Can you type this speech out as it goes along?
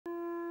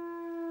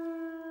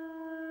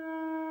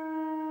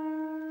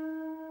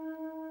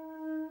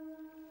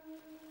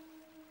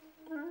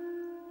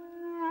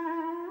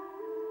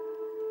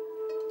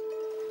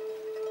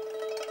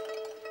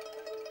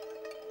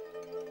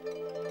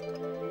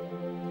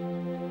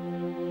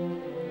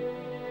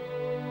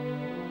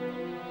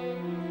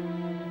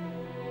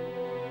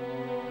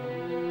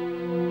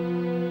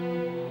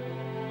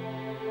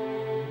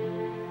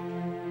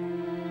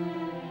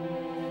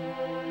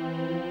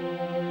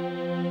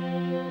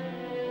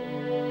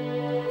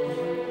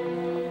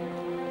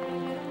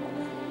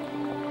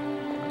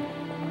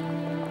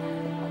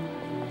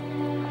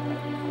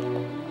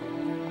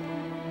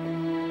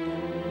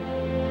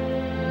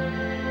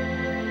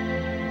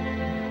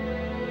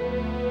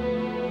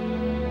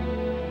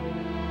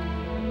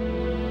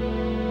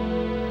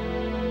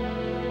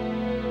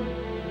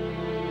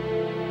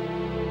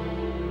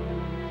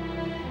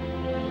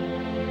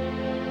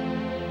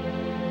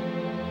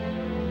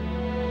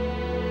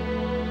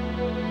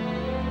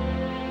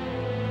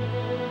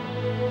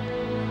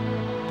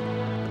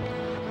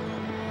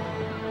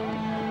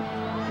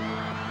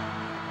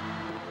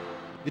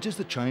It is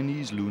the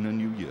Chinese Lunar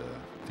New Year,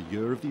 the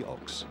Year of the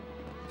Ox,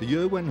 the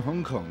year when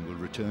Hong Kong will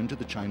return to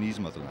the Chinese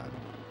motherland.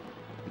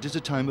 It is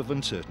a time of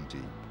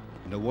uncertainty.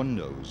 No one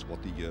knows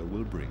what the year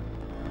will bring.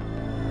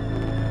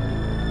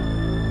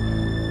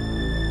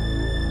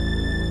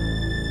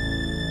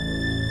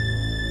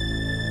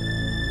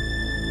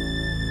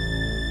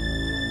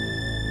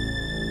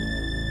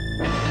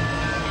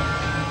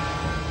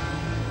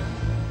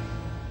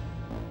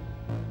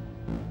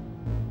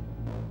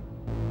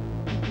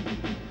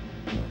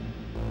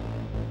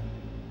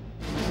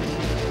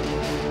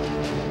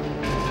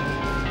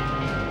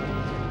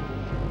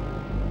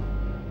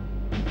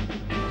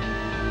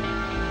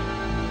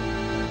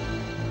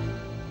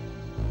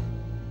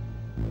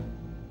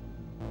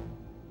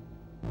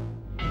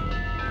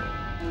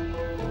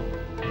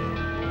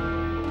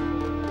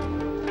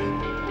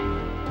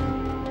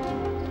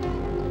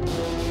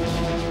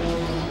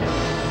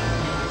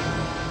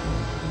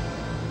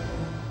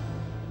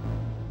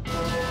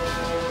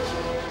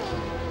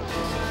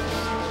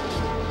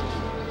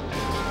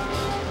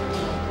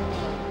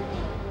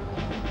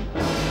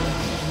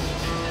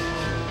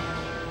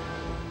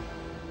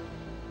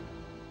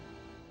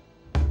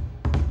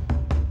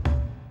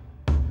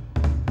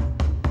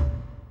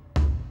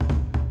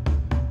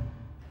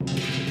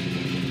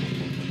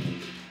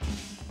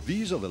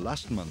 These are the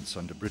last months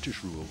under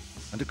British rule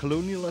and a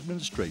colonial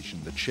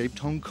administration that shaped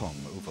Hong Kong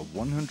over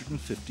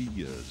 150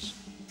 years.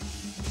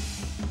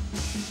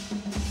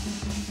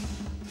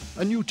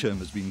 A new term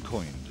has been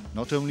coined,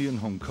 not only in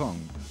Hong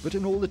Kong, but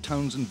in all the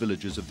towns and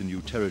villages of the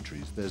new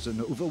territories. There's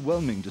an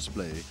overwhelming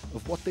display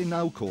of what they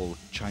now call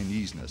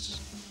Chineseness.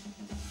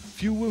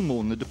 Few will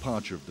mourn the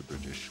departure of the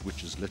British,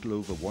 which is little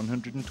over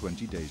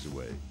 120 days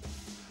away.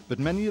 But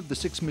many of the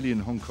 6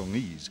 million Hong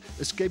Kongese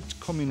escaped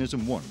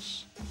communism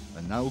once,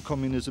 and now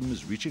communism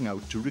is reaching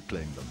out to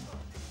reclaim them.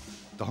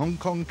 The Hong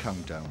Kong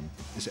countdown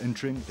is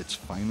entering its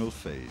final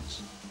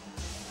phase.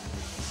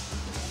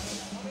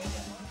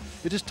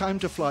 It is time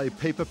to fly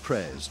paper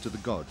prayers to the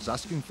gods,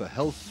 asking for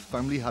health,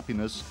 family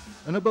happiness,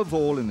 and above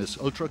all in this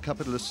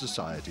ultra-capitalist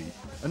society,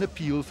 an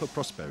appeal for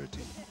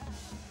prosperity.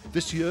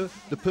 This year,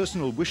 the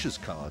personal wishes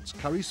cards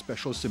carry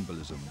special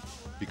symbolism,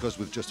 because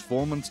with just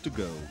 4 months to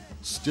go,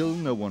 still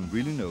no one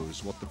really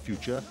knows what the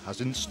future has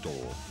in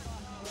store.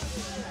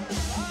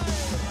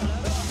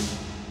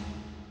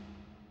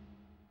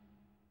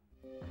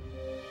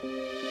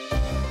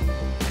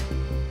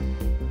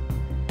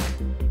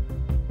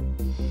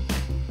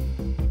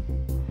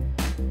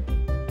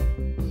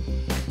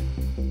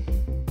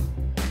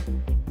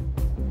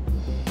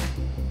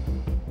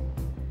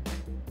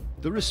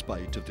 The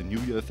respite of the New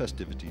Year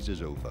festivities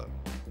is over.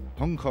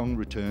 Hong Kong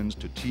returns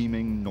to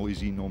teeming,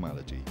 noisy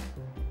normality.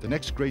 The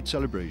next great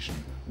celebration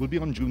will be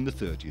on June the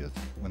 30th,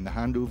 when the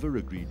handover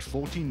agreed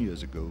 14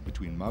 years ago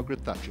between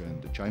Margaret Thatcher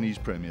and the Chinese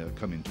Premier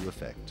come into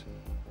effect.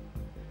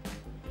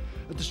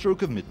 At the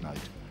stroke of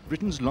midnight,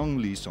 Britain's long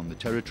lease on the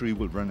territory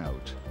will run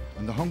out,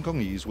 and the Hong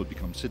Kongese will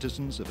become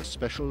citizens of a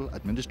special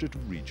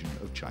administrative region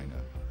of China.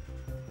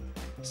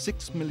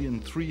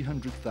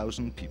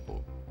 6,300,000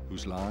 people,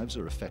 whose lives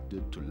are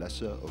affected to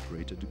lesser or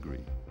greater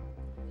degree.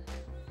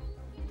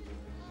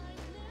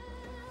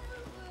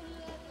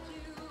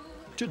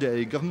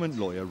 Today, government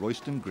lawyer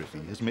Royston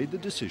Griffey has made the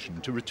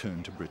decision to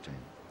return to Britain.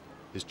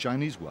 His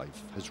Chinese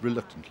wife has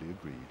reluctantly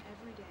agreed.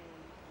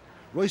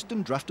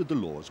 Royston drafted the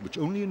laws which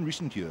only in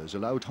recent years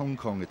allowed Hong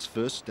Kong its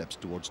first steps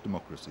towards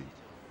democracy.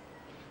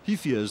 He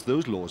fears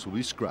those laws will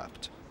be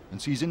scrapped and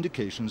sees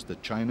indications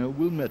that China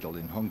will meddle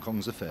in Hong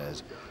Kong's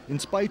affairs in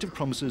spite of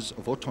promises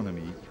of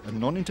autonomy and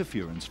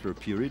non-interference for a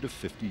period of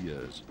 50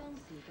 years.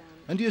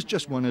 And he has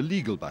just won a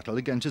legal battle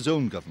against his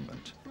own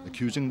government,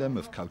 accusing them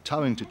of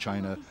kowtowing to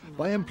China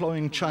by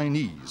employing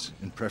Chinese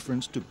in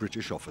preference to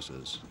British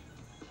officers.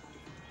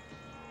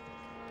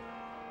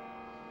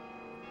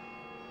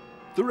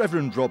 The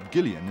Reverend Rob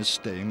Gillian is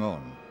staying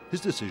on.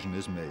 His decision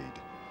is made.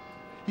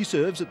 He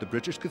serves at the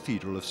British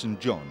Cathedral of St.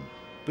 John,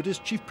 but his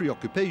chief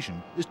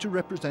preoccupation is to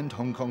represent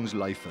Hong Kong's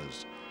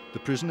lifers, the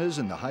prisoners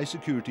in the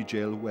high-security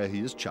jail where he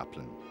is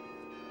chaplain.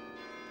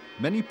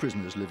 Many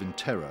prisoners live in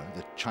terror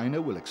that China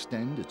will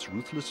extend its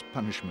ruthless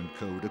punishment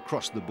code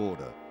across the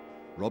border.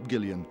 Rob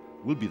Gillian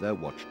will be their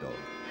watchdog.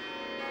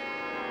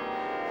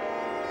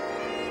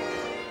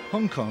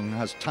 Hong Kong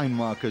has time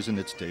markers in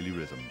its daily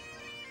rhythm.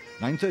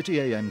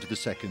 9:30 a.m. to the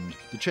 2nd,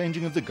 the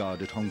changing of the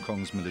guard at Hong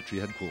Kong's military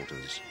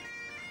headquarters.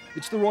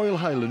 It's the Royal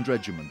Highland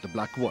Regiment, the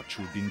Black Watch,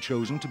 who have been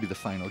chosen to be the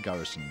final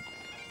garrison.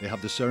 They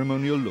have the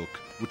ceremonial look,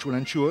 which will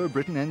ensure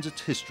Britain ends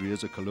its history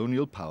as a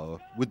colonial power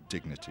with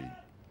dignity.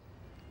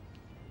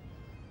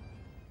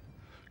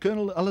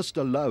 Colonel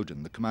Alistair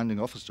Loudon, the commanding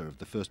officer of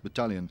the 1st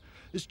Battalion,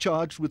 is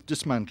charged with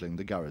dismantling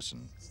the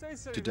garrison.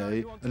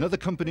 Today, another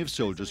company of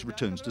soldiers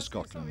returns to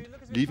Scotland,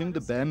 leaving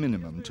the bare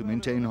minimum to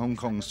maintain Hong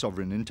Kong's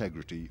sovereign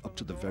integrity up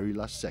to the very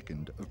last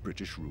second of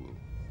British rule.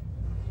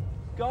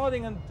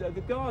 Guarding and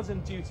the guards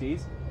and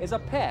duties is a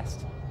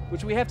pest.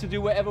 which we have to do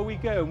wherever we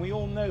go, and we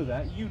all know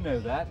that, you know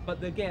that,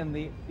 but again,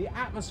 the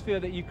atmosphere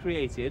that you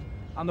created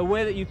and the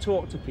way that you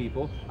talk to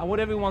people and what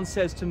everyone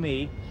says to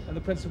me and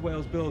the Prince of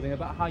Wales building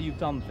about how you've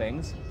done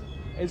things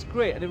is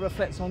great, and it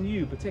reflects on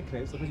you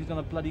particularly. It's because you've done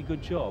a bloody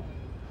good job.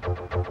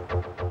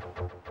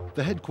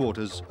 The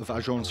headquarters of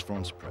Agence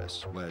France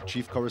Presse, where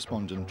chief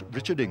correspondent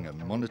Richard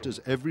Ingham monitors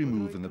every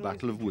move in the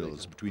Battle of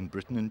Wills between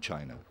Britain and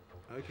China.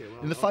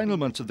 In the final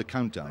months of the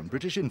countdown,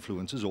 British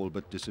influence has all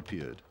but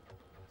disappeared.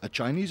 A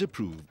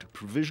Chinese-approved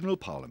provisional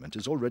parliament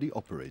is already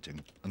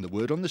operating, and the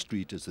word on the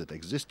street is that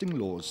existing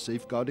laws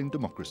safeguarding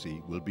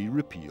democracy will be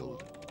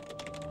repealed.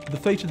 The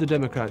fate of the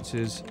Democrats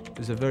is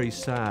a very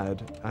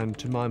sad and,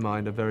 to my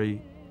mind, a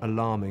very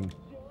alarming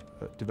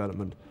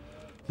development.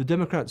 The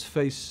Democrats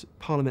face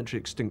parliamentary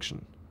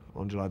extinction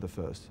on July the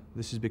 1st.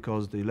 This is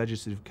because the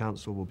Legislative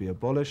Council will be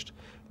abolished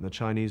and the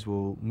Chinese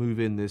will move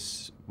in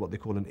this, what they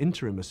call an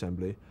interim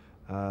assembly,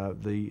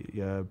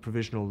 the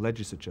provisional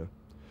legislature.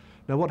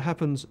 Now what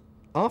happens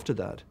after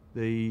that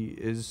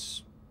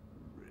is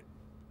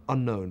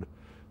unknown.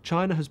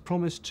 China has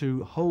promised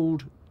to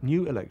hold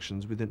new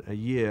elections within a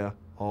year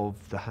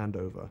of the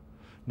handover.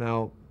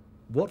 Now,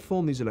 what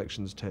form these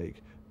elections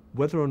take,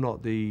 whether or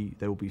not they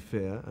will be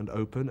fair and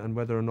open, and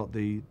whether or not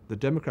the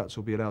Democrats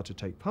will be allowed to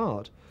take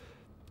part,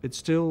 it's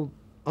still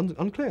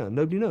unclear.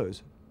 Nobody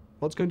knows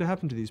what's going to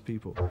happen to these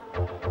people.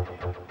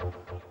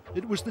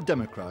 It was the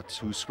Democrats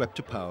who swept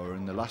to power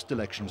in the last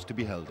elections to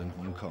be held in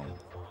Hong Kong.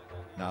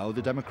 Now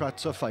the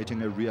Democrats are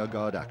fighting a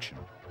rearguard action.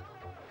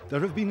 There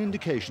have been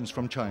indications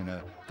from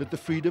China that the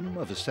freedom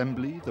of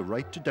assembly, the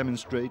right to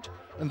demonstrate,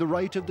 and the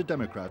right of the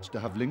Democrats to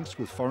have links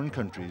with foreign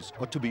countries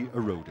are to be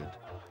eroded.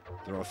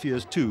 There are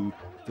fears, too,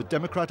 that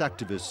Democrat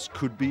activists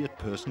could be at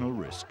personal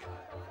risk.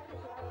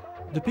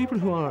 The people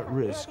who are at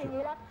risk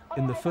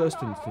in the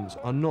first instance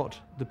are not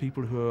the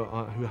people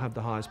who have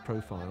the highest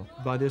profile.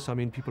 By this I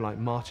mean people like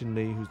Martin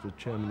Lee, who's the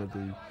chairman of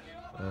the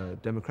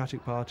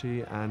Democratic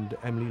Party, and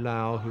Emily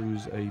Lau,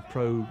 who's a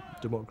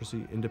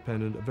pro-democracy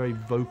independent, a very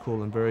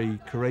vocal and very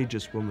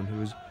courageous woman who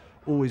has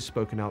always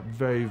spoken out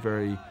very,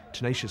 very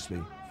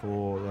tenaciously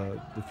for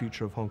the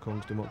future of Hong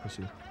Kong's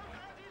democracy.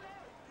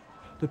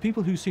 The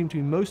people who seem to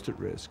be most at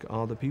risk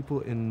are the people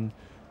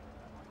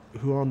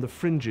who are on the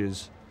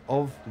fringes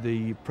of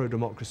the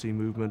pro-democracy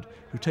movement,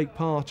 who take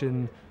part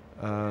in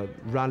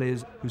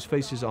rallies, whose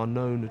faces are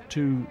known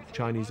to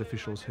Chinese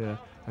officials here,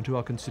 and who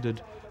are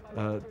considered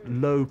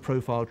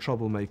low-profile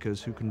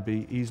troublemakers who can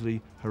be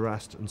easily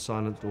harassed and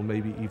silenced or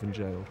maybe even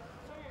jailed.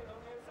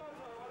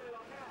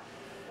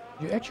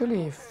 You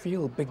actually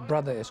feel Big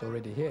Brother is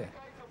already here.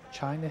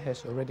 China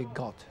has already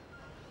got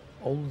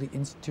all the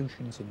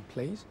institutions in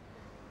place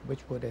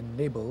which would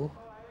enable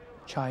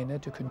China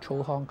to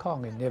control Hong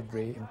Kong in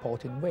every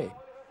important way.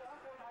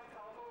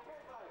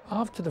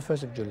 After the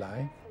 1st of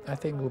July, I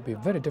think it will be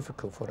very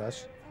difficult for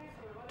us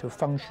to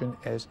function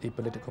as a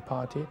political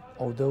party,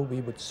 although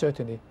we would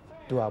certainly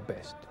do our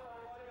best.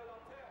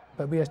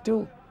 But we are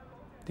still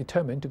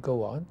determined to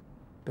go on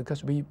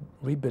because we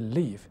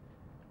believe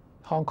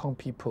Hong Kong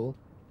people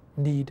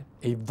need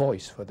a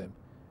voice for them,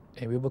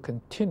 and we will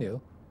continue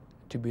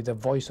to be the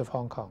voice of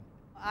Hong Kong.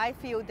 I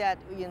feel that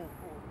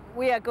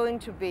we are going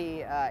to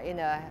be in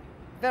a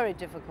very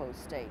difficult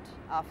state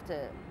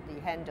after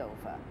the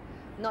handover.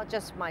 Not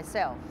just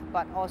myself,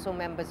 but also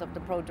members of the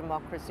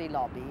pro-democracy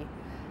lobby.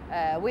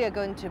 We are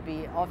going to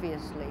be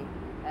obviously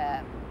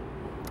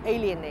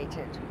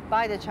alienated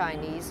by the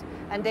Chinese,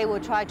 and they will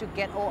try to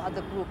get all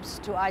other groups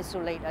to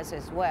isolate us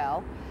as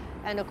well.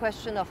 And the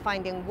question of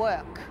finding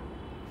work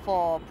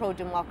for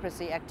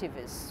pro-democracy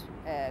activists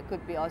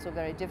could be also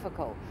very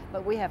difficult,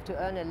 but we have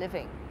to earn a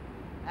living.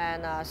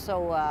 And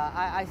so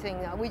I think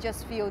we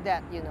just feel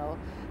that,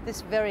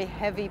 this very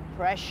heavy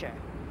pressure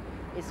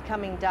is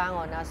coming down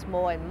on us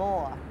more and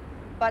more.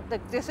 But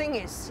the thing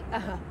is,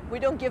 we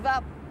don't give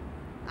up.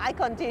 I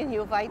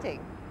continue fighting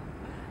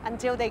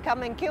until they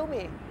come and kill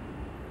me.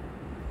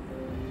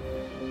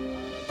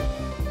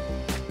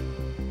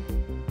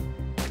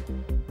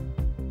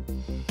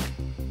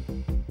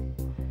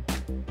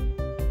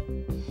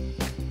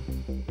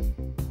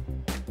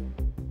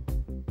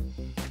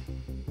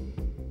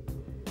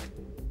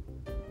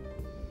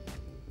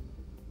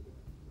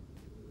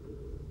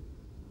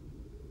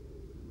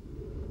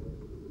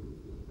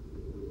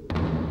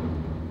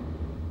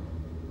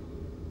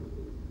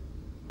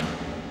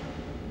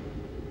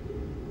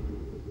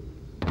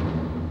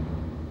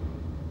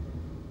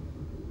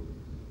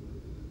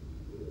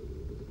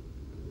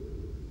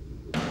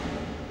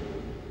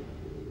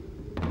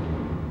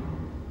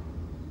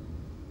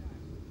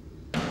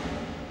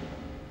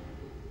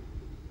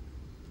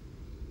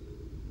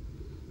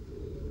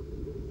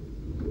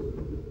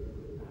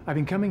 I've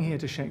been coming here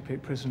to Shek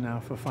prison now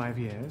for 5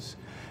 years,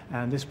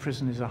 and this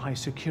prison is a high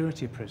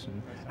security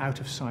prison, out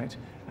of sight,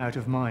 out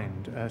of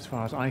mind, as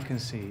far as I can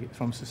see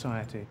from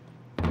society.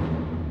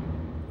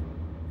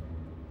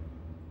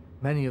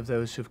 Many of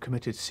those who've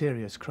committed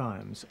serious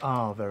crimes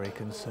are very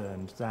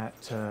concerned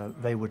that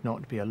they would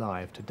not be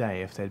alive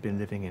today if they'd been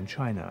living in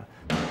China.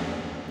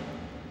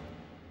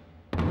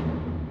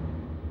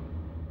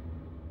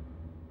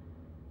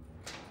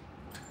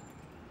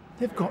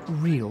 They've got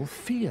real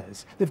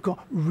fears. They've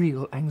got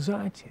real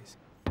anxieties.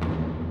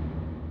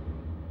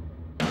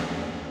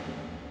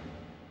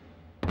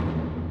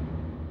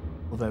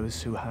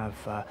 Those who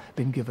have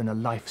been given a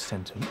life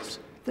sentence,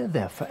 they're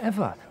there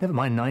forever. Never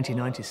mind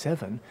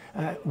 1997.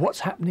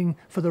 What's happening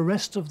for the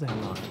rest of their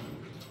life?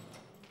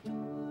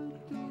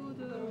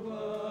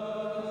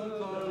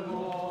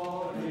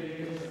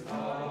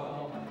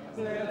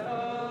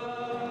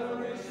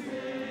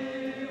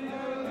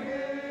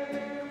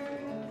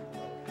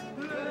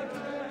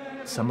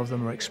 Some of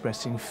them are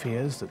expressing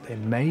fears that they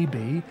may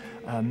be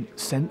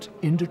sent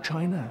into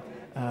China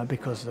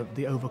because of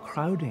the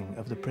overcrowding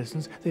of the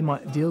prisons. They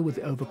might deal with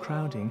the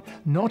overcrowding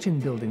not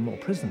in building more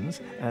prisons,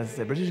 as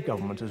the British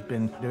government has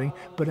been doing,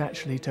 but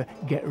actually to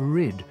get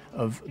rid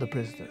of the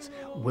prisoners.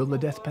 Will the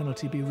death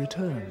penalty be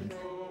returned?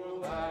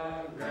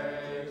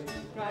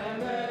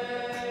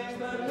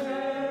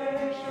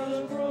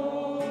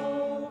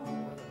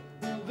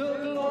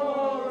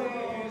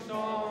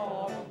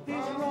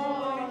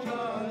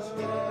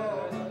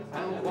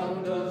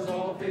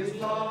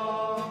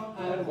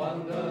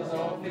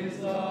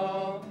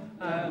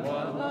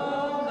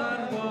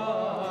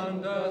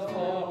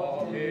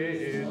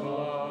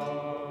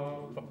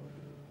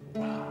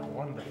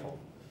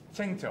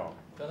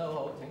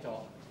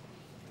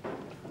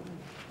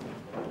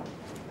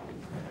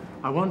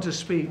 I want to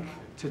speak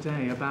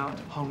today about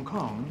Hong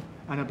Kong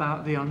and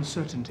about the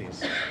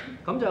uncertainties.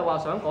 咁就係話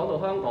想講到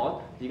香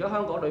港，而家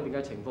香港裏邊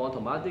嘅情況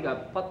同埋一啲嘅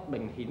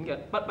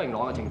不明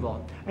朗嘅情況。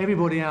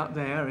Everybody out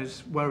there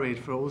is worried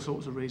for all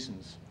sorts of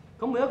reasons.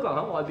 咁每一個人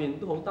喺外邊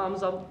都好擔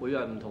心每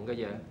樣唔同嘅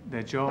嘢。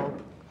Their job,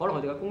 可能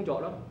佢哋嘅工作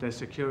啦， their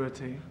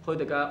security, 佢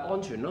哋嘅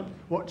安全啦，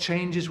 what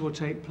changes will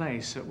take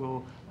place that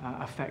will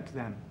affect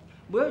them.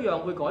 每一樣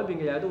會改變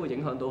嘅嘢都會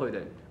影響到佢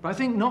哋。But I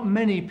think not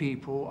many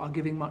people are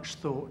giving much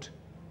thought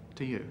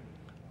to you.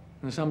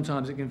 And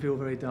sometimes it can feel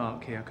very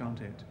dark here, can't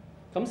it?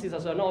 咁事實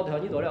上咧，我哋喺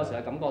呢度咧有時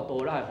係感覺到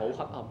咧係好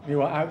黑暗。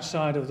You are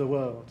outside of the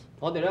world.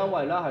 我哋咧因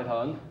為咧係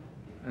響，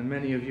 And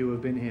many of you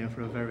have been here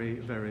for a very,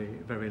 very,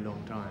 very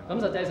long time. 咁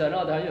實際上咧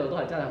我哋喺呢度都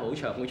係真係好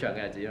長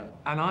嘅日子啦。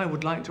And I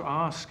would like to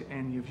ask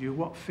any of you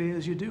what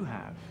fears you do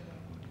have.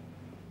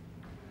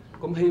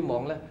 咁希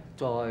望咧，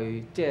在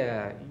即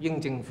係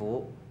英政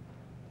府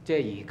即係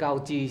移交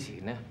之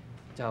前咧，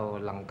就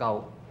能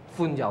夠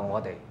寬宥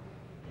我哋，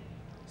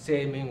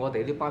赦免我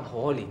哋呢班可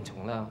憐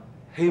蟲啦。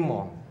希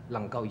望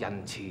能夠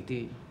仁慈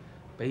啲，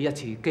俾一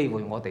次機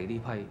會我哋呢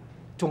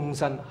批終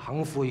身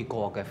肯悔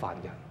過嘅犯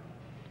人。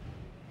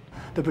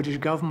The British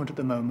government at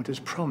the moment has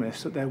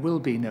promised that there will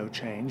be no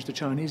change. The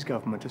Chinese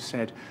government has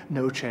said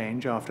no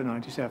change after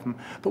 97.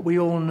 But we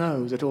all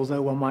know that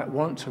although one might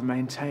want to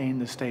maintain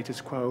the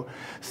status quo,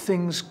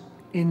 things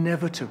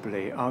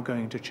inevitably are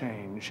going to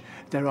change.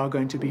 There are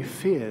going to be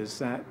fears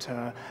that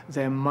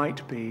there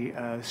might be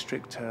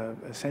stricter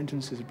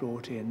sentences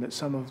brought in, that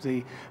some of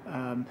the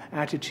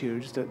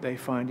attitudes that they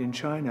find in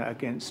China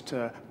against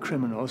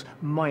criminals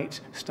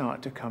might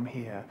start to come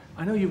here.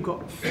 I know you've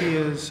got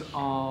fears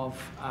of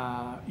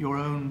your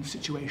own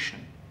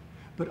situation,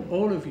 but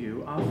all of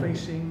you are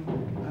facing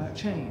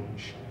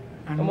change.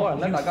 And what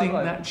do you think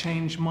that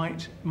change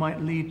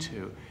might lead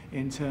to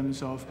in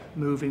terms of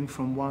moving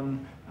from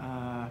one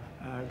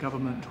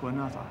government to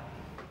another?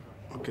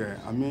 Okay,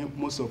 I mean,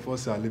 most of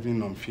us are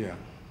living on fear.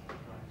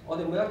 我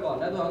哋每一個人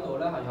咧都喺度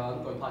咧係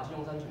喺懼怕之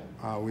中生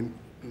存。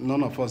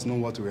None of us know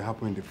what will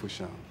happen in the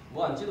future.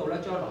 冇人知道咧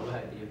將來會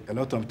係點。A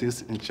lot of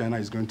this in China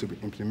is going to be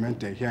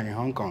implemented here in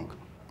Hong Kong.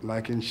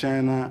 Like in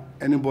China,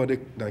 anybody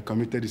that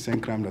committed the same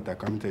crime that I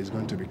committed is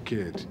going to be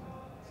killed.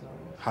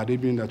 Had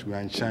it been that we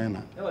are in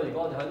China, 因為如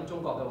果我哋喺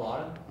中國嘅話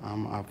咧，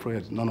 I'm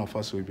afraid none of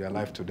us will be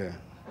alive today.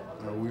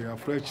 We are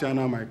afraid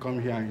China might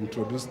come here and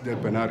introduce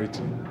death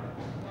penalty.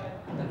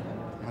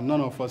 And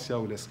none of us here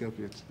will escape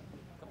it.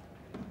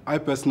 I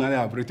personally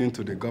have written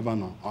to the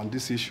governor on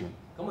this issue.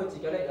 咁佢自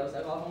己咧有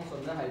寫過一封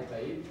信咧係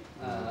俾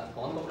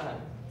港督咧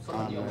係詢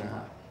問呢個問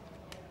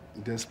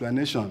題。The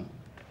explanation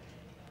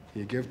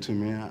he gave to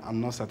me, I'm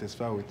not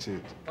satisfied with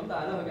it. 咁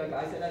但係咧佢嘅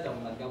解釋咧就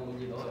唔能夠滿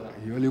意到佢啦。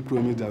 He only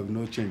promised there will be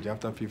no change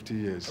after 50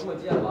 years. 咁佢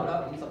只係話咧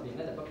50年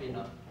咧就不變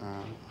啦。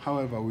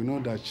However, we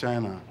know that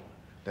China,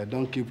 they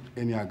don't keep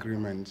any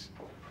agreement.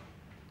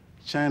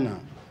 China,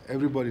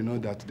 everybody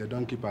knows that they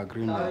don't keep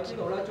agreement. 但係知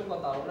道咧中國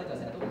大陸咧就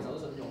成日都唔守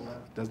信用嘅。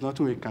 There's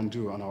nothing we can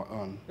do on our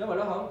own. 因為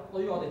咧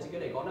對於我哋自己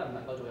嚟講咧唔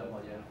能夠做任何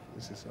嘢。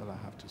This is all I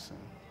have to say.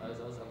 係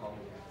想講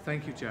嘅嘢。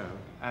 Thank you, Joe.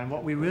 And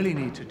what we really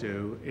need to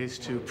do is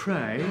to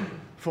pray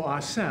for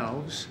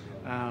ourselves,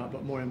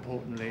 but more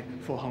importantly,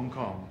 for Hong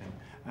Kong.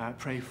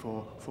 Pray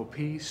for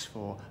peace,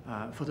 for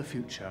the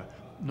future,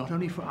 not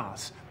only for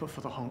us, but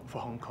for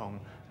Hong Kong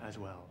as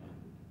well.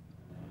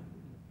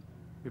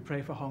 We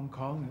pray for Hong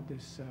Kong at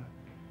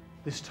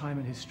this time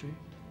in history.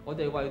 我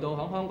哋為到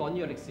喺香港呢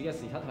個歷史嘅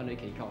時刻向你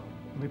祈求。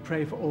 We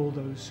pray for all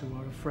those who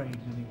are afraid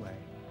in any way.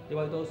 你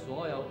為到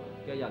所有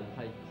嘅人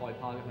係害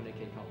怕嘅向你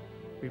祈求。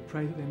 We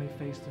pray that they may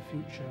face the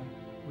future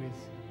with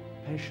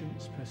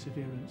patience,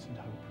 perseverance, and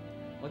hope.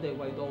 我哋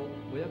為到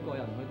每一個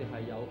人，佢哋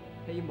係有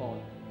希望、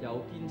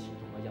有堅持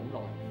同埋忍耐。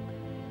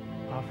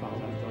 Our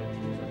Father,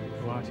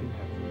 who art in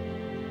heaven,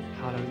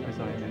 hallowed be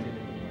thy name.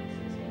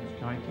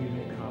 Thy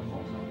kingdom come,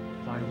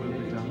 thy will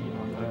be done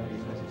on earth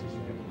as it is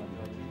in heaven.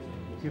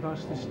 Give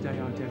us this day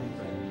our daily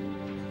bread.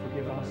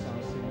 Forgive us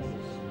our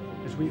sins,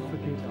 as we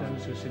forgive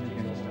those who sin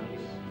against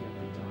us.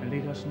 And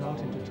lead us not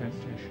into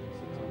temptation,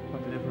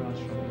 but deliver us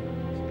from evil.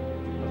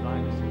 For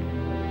thine is the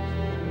kingdom,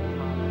 the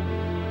power,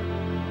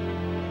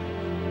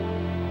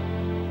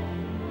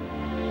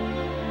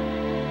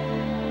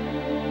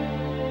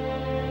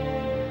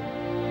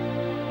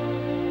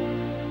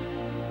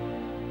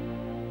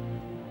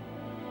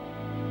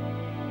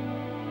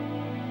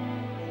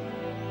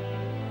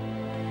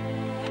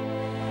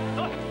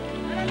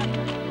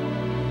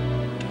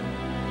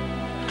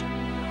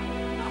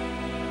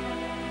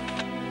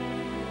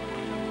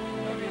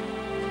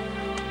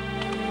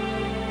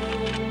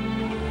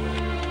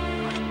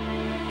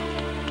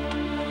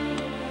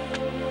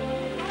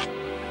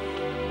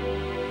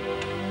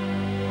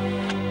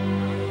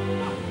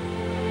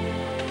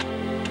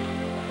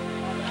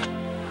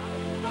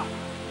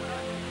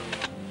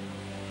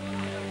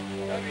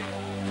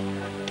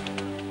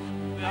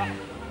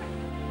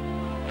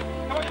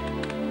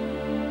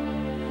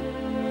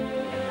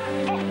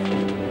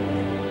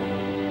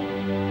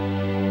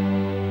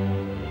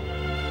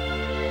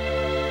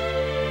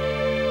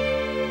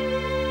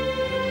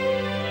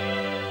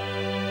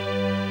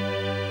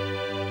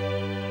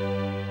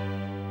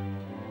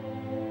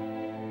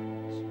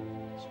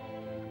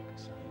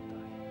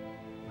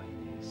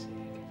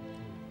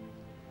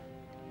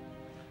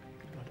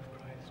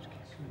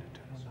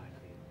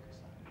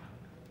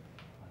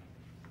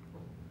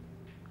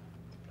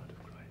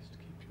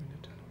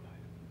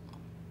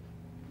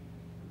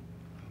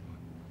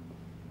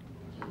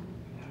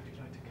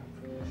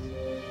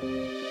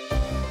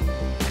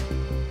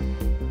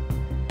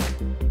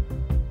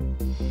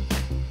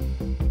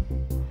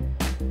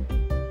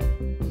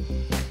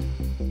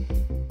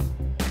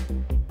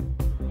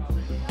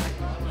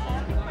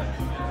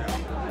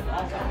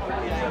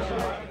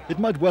 It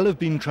might well have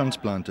been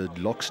transplanted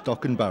lock,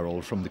 stock and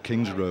barrel from the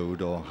King's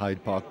Road or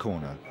Hyde Park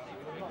Corner,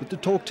 but the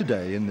talk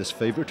today in this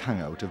favourite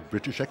hangout of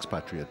British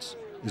expatriates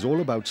is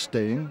all about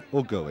staying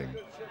or going,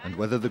 and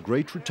whether the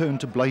great return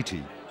to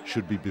Blighty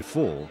should be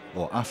before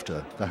or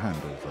after the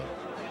handover.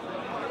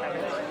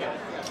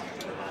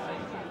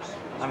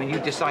 I mean, you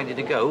decided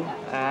to go.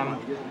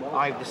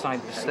 I've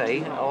decided to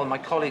stay. All my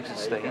colleagues are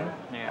staying.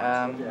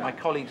 My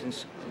colleagues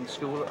in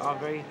school are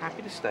very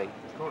happy to stay.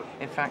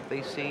 In fact,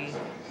 they see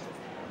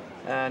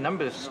a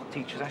number of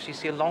teachers actually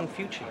see a long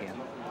future here.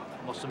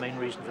 What's the main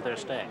reason for their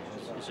staying?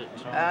 Is it?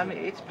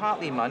 It's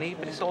partly money,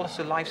 but it's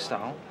also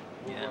lifestyle.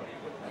 Yeah.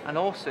 And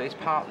also it's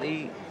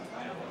partly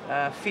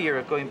fear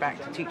of going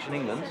back to teach in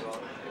England.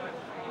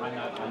 I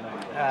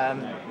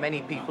know.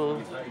 Many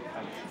people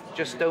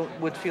just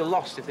would feel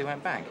lost if they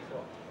went back.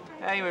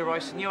 Anyway,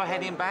 Royston, you're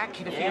heading back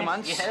in a few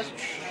months. Yes.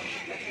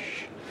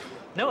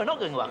 No, I'm not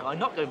going back. I'm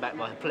not going back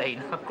by plane.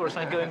 Of course,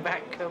 I'm going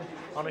back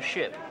on a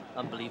ship.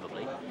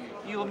 Unbelievably.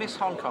 You'll miss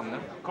Hong Kong, then?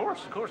 Of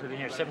course. I've been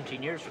here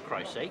 17 years, for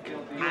Christ's sake.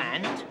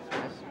 And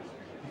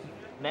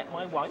met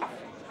my wife.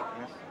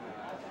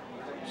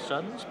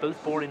 Sons,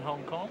 both born in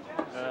Hong Kong.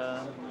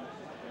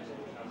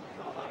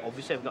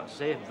 Obviously, I've got to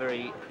say, a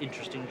very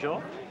interesting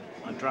job.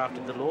 I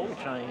drafted the law,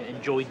 which I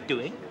enjoyed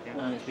doing.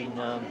 It's been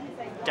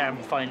damn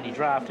finely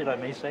drafted, I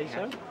may say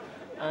so.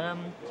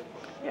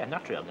 Yeah,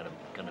 naturally, I'm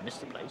going to miss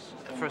the place.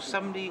 For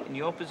somebody in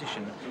your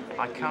position,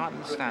 I can't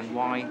understand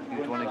why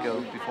you'd want to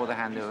go before the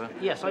handover.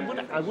 Yes, I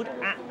would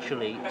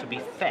actually, to be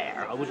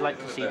fair, I would like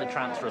to see the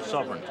transfer of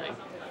sovereignty,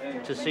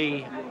 to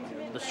see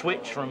the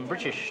switch from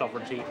British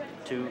sovereignty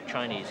to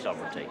Chinese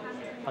sovereignty.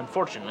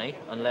 Unfortunately,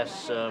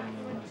 unless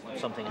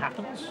something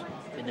happens,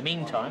 in the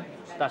meantime,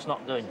 that's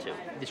not going to.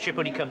 The ship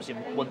only comes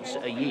in once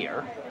a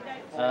year.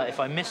 If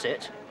I miss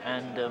it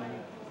and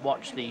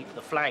watch the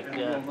flag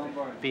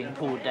being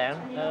pulled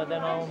down,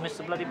 then I'll miss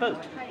the bloody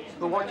boat.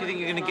 But what do you think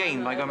you're going to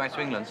gain by going back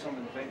to England?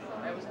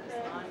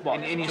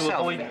 What? In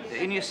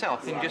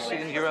yourself,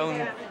 in your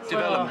own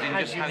development, in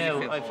just how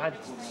you feel. I've had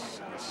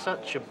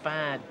such a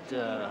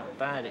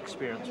bad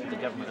experience with the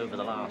government over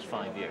the last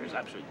 5 years.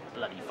 Absolutely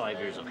bloody 5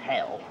 years of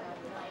hell.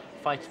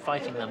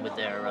 Fighting them with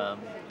their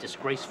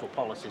disgraceful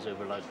policies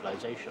over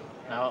localisation.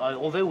 Now,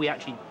 although we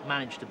actually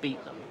managed to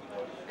beat them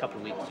a couple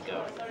of weeks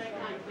ago,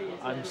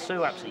 I'm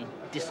so absolutely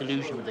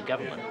disillusioned with the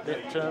government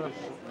that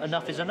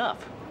enough is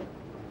enough.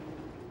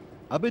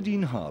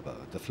 Aberdeen Harbour,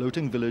 the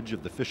floating village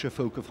of the fisher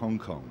folk of Hong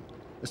Kong,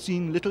 has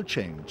seen little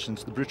change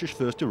since the British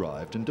first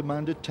arrived and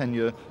demanded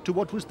tenure to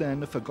what was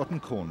then a forgotten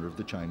corner of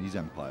the Chinese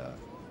Empire.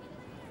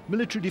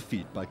 Military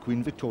defeat by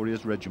Queen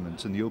Victoria's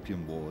regiments in the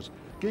Opium Wars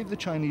gave the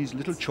Chinese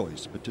little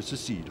choice but to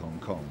secede Hong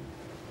Kong.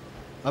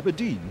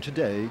 Aberdeen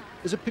today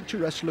is a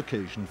picturesque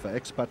location for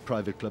expat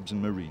private clubs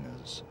and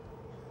marinas.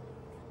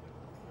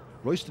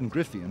 Royston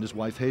Griffey and his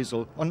wife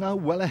Hazel are now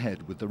well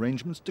ahead with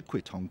arrangements to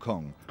quit Hong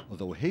Kong,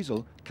 although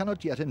Hazel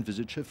cannot yet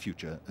envisage her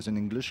future as an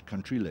English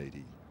country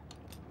lady.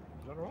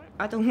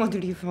 I don't want to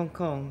leave Hong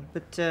Kong,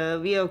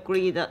 but we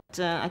agree that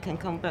I can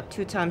come back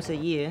 2 times a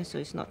year, so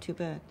it's not too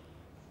bad.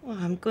 Well,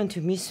 I'm going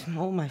to miss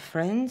all my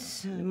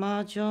friends,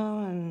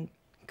 mahjong and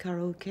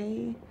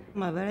karaoke,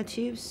 my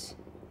relatives,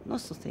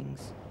 lots of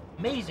things.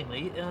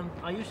 Amazingly,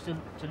 I used to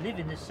live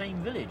in this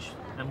same village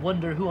and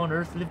wonder who on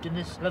earth lived in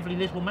this lovely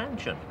little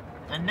mansion.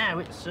 And now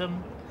it's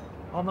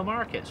on the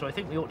market, so I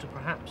think we ought to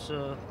perhaps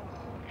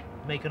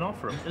make an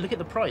offer. Look at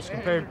the price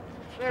compared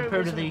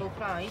to the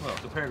price. well,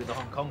 compared with the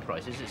Hong Kong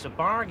prices. It's a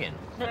bargain.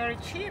 Very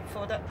cheap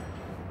for the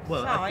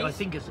Well, size. I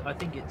think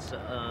it's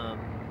a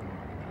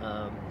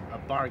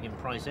bargain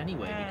price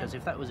anyway, because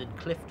if that was in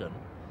Clifton,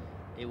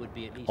 it would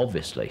be at least...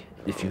 Obviously,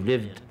 if you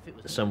lived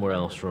somewhere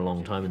else for a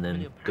long time and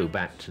then go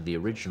back to the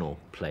original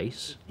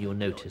place, you'll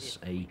notice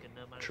a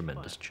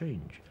tremendous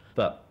change.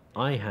 But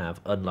I have,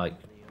 unlike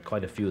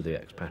quite a few of the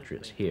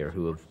expatriates here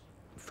who have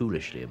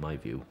foolishly, in my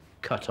view,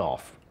 cut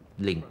off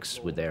links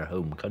with their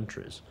home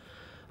countries,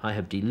 I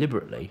have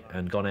deliberately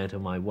and gone out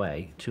of my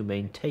way to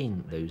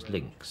maintain those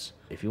links.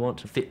 If you want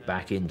to fit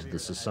back into the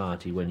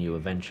society when you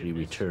eventually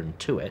return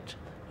to it,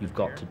 you've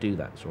got to do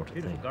that sort of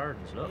thing. Beautiful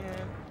gardens, look.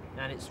 Yeah.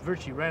 And it's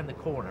virtually round the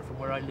corner from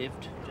where I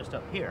lived, just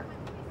up here.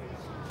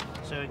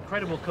 So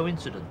incredible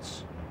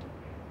coincidence.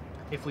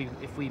 If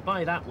we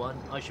buy that one,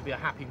 I should be a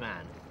happy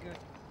man. Good.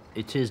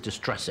 It is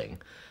distressing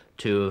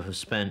to have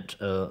spent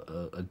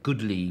a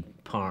goodly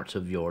part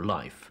of your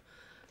life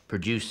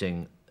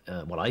producing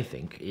what I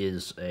think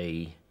is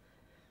a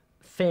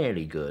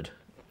fairly good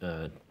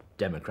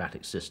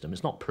democratic system.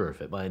 It's not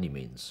perfect by any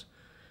means,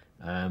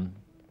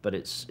 but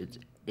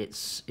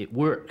it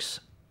works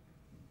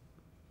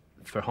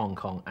for Hong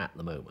Kong at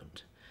the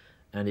moment,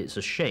 and it's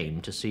a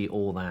shame to see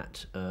all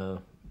that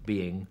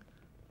being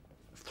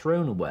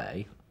thrown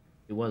away.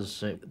 It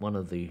was one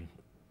of the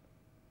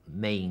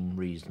main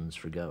reasons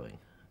for going.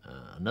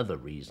 Another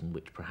reason,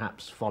 which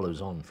perhaps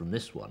follows on from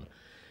this one,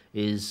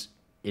 is,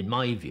 in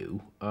my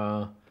view,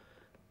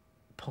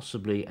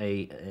 possibly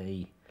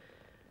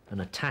an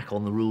attack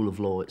on the rule of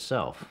law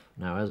itself.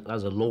 Now,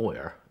 as a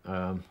lawyer,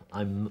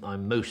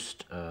 I'm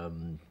most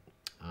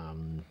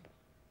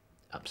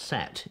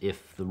upset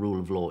if the rule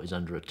of law is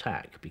under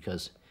attack,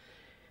 because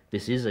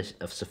this is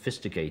a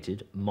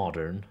sophisticated,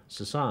 modern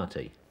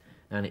society,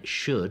 and it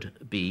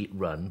should be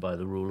run by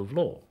the rule of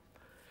law.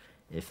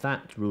 If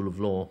that rule of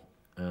law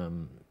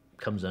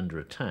comes under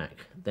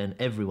attack, then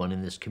everyone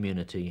in this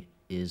community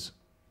is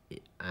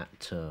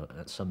at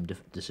some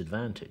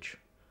disadvantage.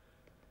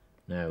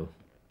 Now,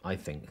 I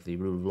think the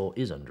rule of law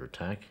is under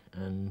attack,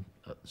 and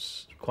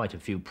quite a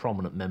few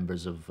prominent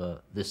members of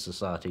this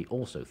society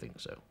also think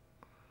so.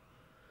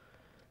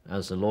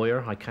 As a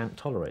lawyer, I can't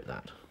tolerate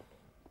that.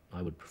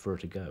 I would prefer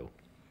to go.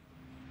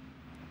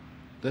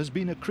 There's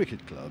been a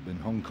cricket club in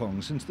Hong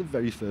Kong since the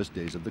very first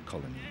days of the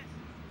colony.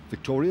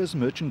 Victoria's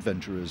merchant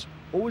venturers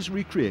always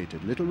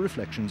recreated little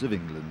reflections of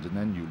England in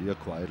their newly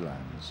acquired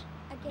lands.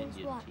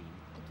 Against what?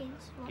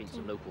 Against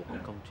the local Hong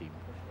Kong team.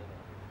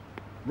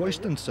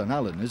 Royston's son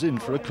Alan is in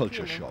for a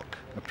culture shock,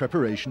 a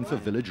preparation for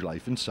village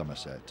life in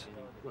Somerset.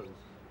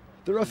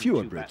 There are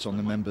fewer Brits on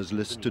the members'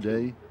 list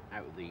today.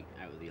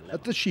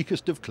 At the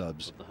chicest of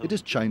clubs, it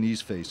is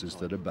Chinese faces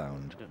that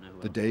abound.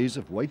 The days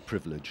of white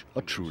privilege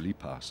are truly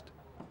past.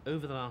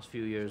 Over the last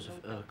few years,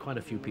 quite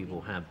a few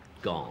people have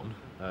gone,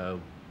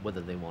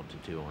 whether they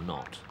wanted to or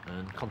not,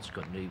 and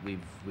consequently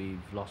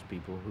we've lost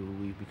people who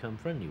we've become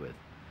friendly with.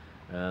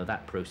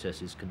 That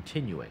process is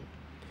continuing,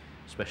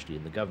 especially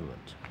in the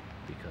government,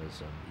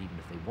 because even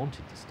if they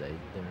wanted to stay,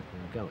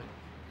 they're going.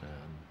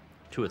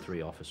 2 or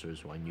 3 officers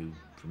who I knew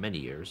for many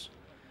years,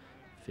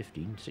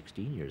 15,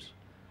 16 years,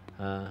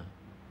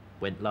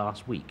 went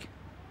last week,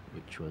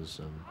 which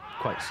was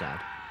quite sad.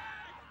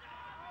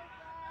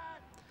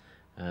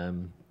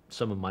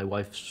 Some of my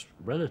wife's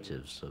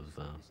relatives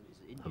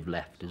have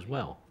left as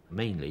well,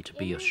 mainly to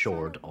be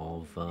assured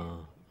of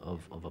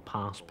a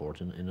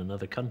passport in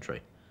another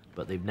country,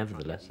 but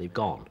they've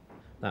gone.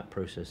 That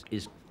process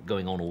is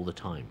going on all the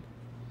time.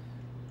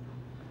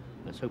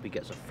 Let's hope he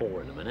gets a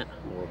 4 in a minute,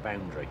 or a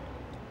boundary.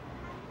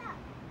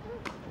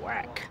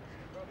 Whack.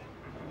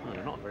 Oh,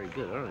 they're not very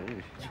good, are they?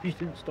 You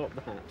didn't stop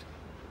that.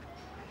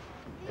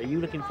 Are you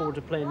looking forward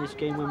to playing this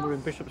game when we're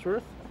in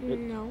Bishopsworth?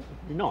 No.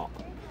 You're not?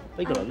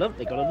 They got a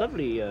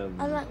lovely. I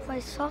like to play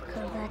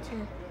soccer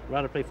better.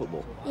 Rather play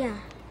football? Yeah,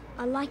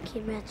 I like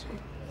it better.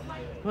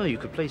 Well, you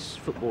could play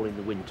football in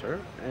the winter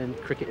and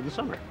cricket in the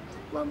summer.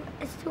 Well,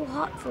 it's too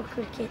hot for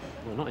cricket.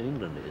 Well, not in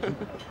England, it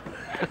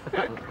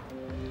isn't.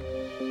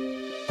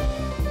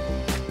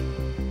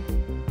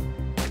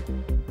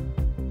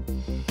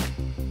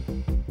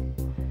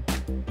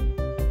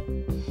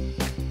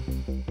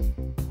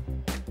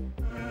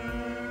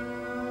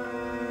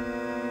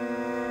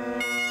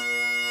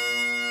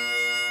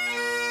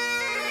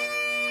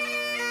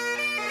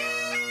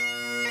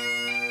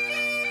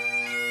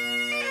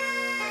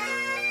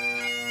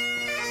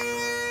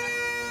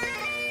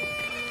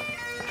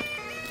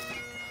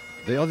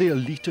 They are the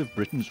elite of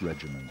Britain's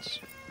regiments.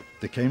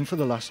 They came for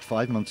the last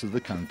 5 months of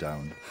the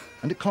countdown,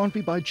 and it can't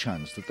be by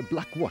chance that the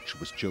Black Watch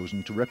was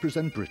chosen to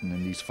represent Britain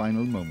in these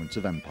final moments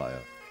of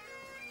empire.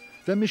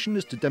 Their mission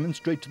is to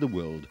demonstrate to the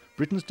world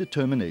Britain's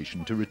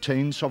determination to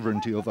retain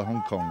sovereignty over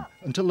Hong Kong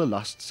until the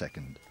last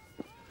second.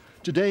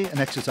 Today, an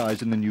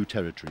exercise in the new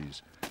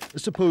territories, a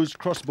supposed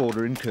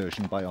cross-border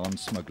incursion by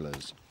armed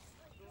smugglers.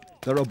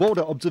 There are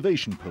border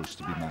observation posts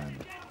to be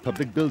manned,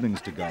 public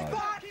buildings to guard,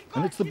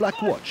 and it's the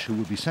Black Watch who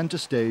will be centre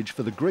stage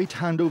for the great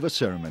handover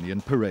ceremony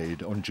and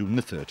parade on June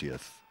the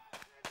 30th.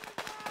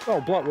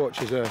 Well, Black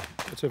Watch is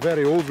it's a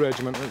very old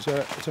regiment. It's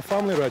a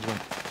family regiment.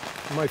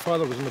 My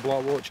father was in the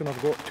Black Watch, and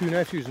I've got 2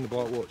 nephews in the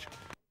Black Watch.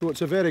 So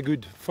it's a very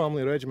good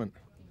family regiment,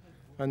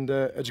 and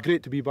it's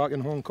great to be back in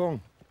Hong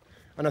Kong.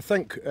 And I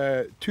think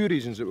 2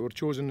 reasons that we were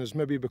chosen is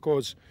maybe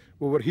because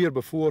we were here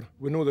before,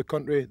 we know the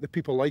country, the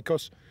people like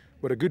us,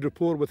 we're a good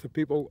rapport with the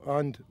people,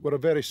 and we're a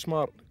very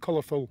smart,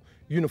 colourful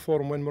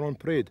uniform when we're on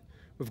parade.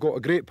 We've got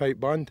a great pipe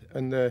band,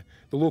 and the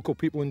local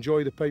people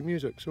enjoy the pipe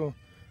music. So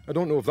I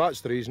don't know if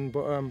that's the reason,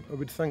 but I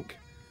would think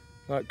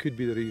that could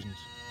be the reasons.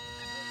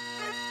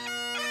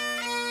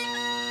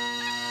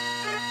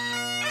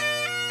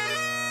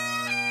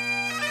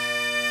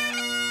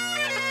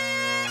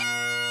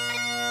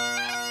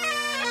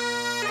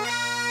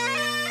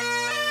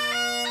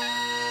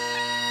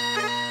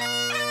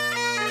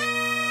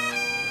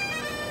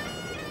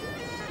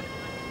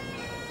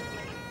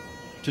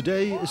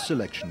 Today is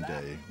selection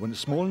day, when a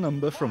small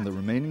number from the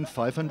remaining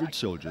 500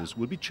 soldiers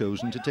will be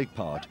chosen to take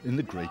part in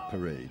the Great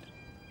Parade,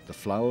 the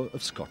flower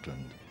of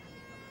Scotland.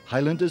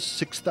 Highlanders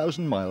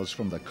 6,000 miles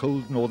from their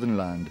cold northern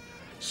land,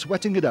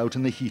 sweating it out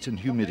in the heat and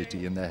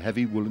humidity in their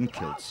heavy woolen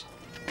kilts.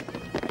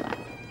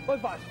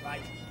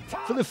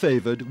 For the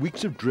favoured,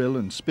 weeks of drill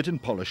and spit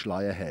and polish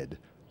lie ahead.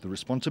 The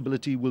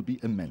responsibility will be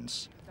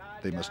immense.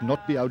 They must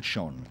not be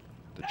outshone.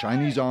 The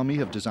Chinese army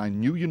have designed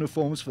new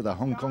uniforms for the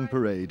Hong Kong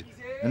parade,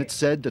 and it's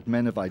said that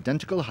men of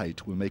identical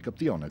height will make up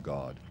the honour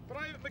guard.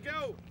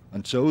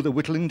 And so the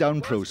whittling down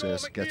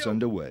process gets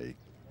underway.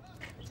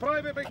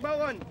 Private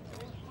McMillan!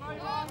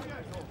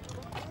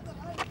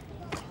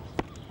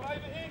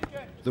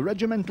 The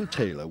regimental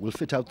tailor will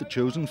fit out the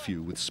chosen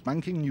few with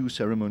spanking new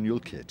ceremonial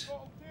kit.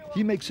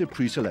 He makes a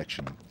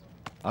pre-selection.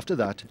 After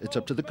that, it's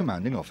up to the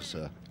commanding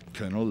officer,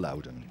 Colonel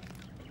Loudon.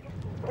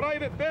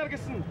 Private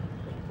Ferguson!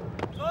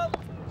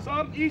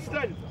 Sergeant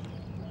Easton!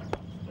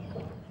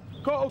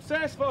 Cottle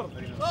Sesford!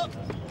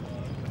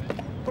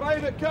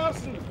 Private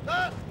Carson!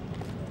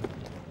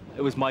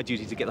 It was my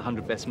duty to get the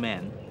 100 best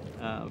men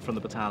from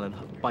the battalion.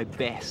 By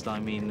best, I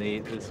mean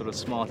the sort of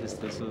smartest,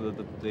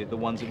 the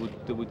ones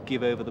that would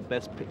give over the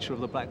best picture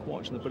of the Black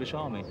Watch and the British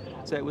Army.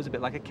 So it was a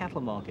bit like a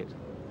cattle market.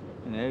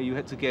 You know, you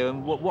had to go,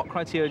 and what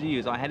criteria do you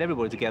use? I had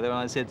everybody together, and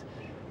I said,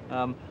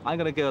 I'm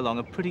going to go along,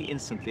 and pretty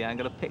instantly I'm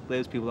going to pick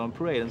those people on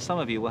parade, and some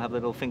of you will have the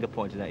little finger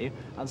pointed at you,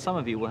 and some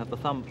of you will have the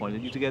thumb pointed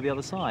at you to go the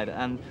other side.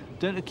 And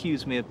don't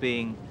accuse me of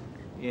being,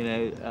 you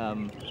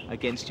know,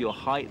 against your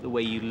height, the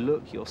way you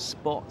look, your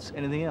spots,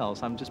 anything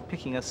else. I'm just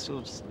picking a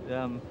sort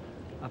of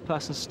a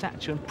person's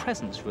stature and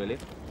presence, really.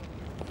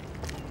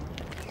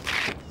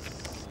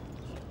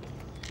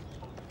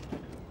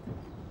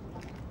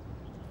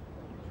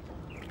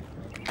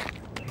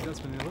 That's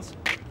been the others.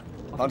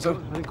 I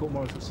think Court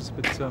Morris was just a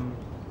bit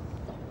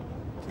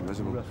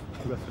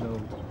rough and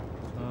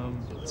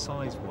old.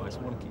 Size-wise, I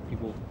want to keep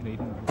people, you know,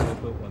 even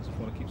well-built ones.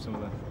 I want to keep some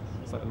of the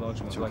slightly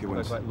larger ones,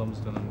 like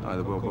Lumsden and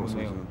Gordon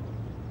Neal.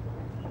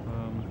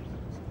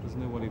 There's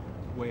nobody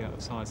way out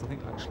of size. I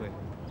think actually.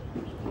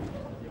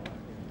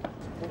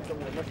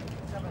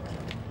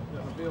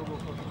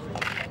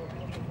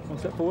 One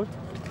step forward.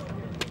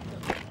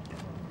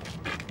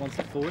 One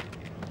step forward.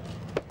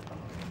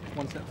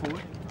 One step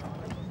forward.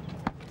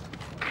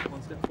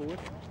 One step forward.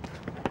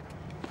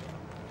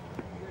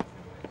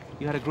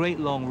 You had a great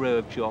long row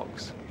of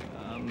jocks,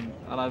 and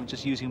I'm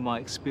just using my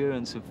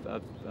experience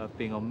of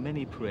being on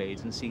many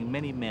parades and seeing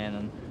many men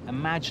and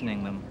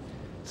imagining them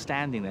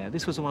standing there.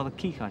 This was one of the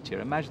key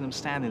criteria. Imagine them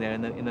standing there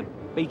in the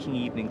baking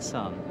evening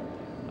sun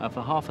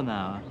for half an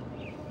hour,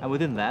 and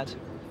within that,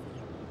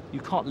 you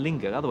can't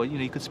linger. Otherwise, you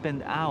know, you could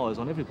spend hours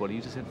on everybody.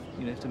 You just have,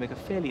 you know, to make a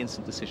fairly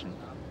instant decision.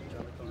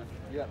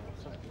 Yeah.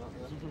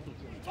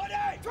 20,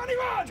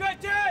 21,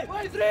 22,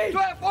 23,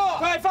 24,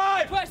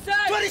 25, 26,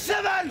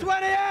 27,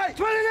 28,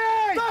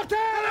 29, 30,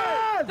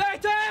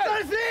 32,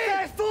 33,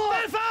 34,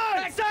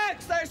 35,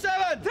 36,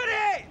 37,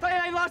 38,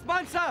 39 last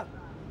month, sir.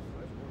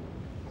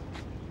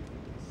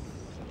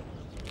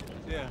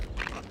 Yeah.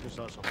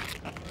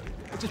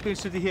 I've just been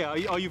sitting here. Are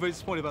you very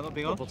disappointed about not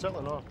being on?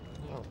 No.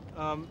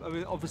 I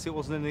mean, obviously it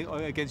wasn't anything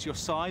against your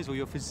size or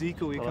your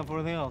physique or where you come from or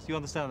anything else. You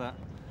understand that?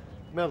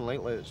 More than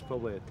likely, it's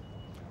probably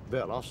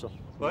better off, sir.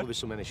 Right. There'll be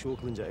so many show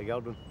queens at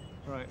Gardner.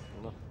 Right.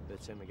 You know, by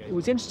the time we get It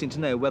was interesting to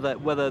know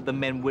whether the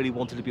men really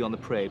wanted to be on the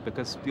parade,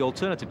 because the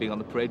alternative being on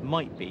the parade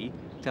might be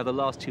to have the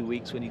last 2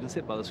 weeks when you can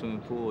sit by the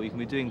swimming pool, or you can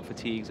be doing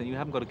fatigues, and you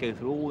haven't got to go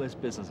through all this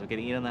business of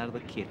getting in and out of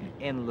the kit and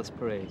endless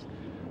parades.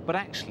 But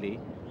actually,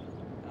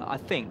 I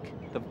think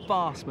the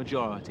vast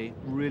majority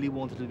really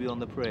wanted to be on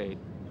the parade,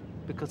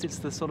 because it's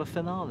the sort of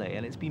finale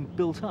and it's been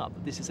built up.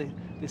 This is you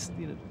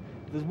know,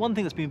 There's one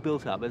thing that's been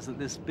built up is that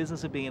this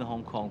business of being in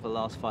Hong Kong for the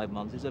last 5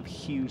 months is of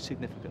huge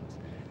significance.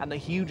 And the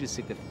hugest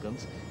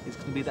significance is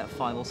going to be that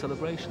final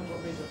celebration.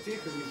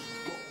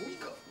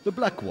 The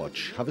Black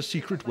Watch have a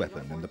secret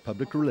weapon in the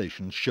public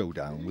relations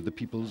showdown with the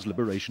People's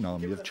Liberation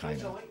Army of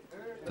China.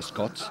 The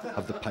Scots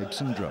have the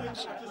pipes and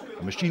drums,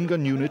 a machine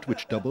gun unit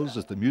which doubles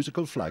as the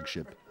musical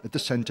flagship at the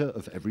centre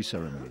of every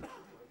ceremony.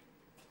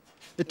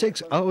 It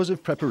takes hours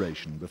of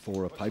preparation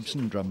before a pipes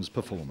and drums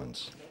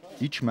performance.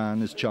 Each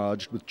man is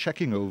charged with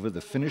checking over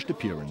the finished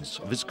appearance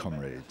of his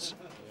comrades.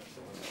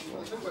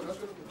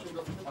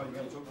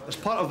 As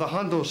part of the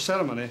handover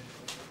ceremony,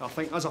 I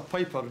think as a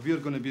piper we're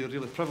going to be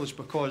really privileged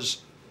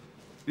because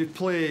we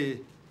play,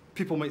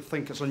 people might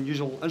think it's an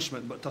unusual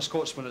instrument, but to a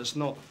Scotsman it's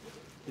not,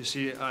 you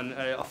see, and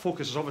our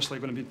focus is obviously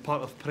going to be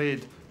part of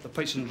parade, the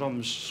pipes and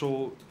drums,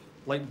 so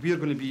like we're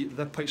going to be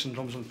the pipes and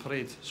drums on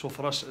parade, so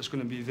for us it's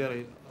going to be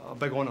a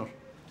big honour.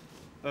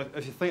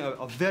 If you think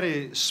a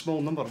very small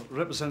number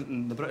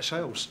representing the British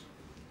Isles,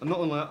 and not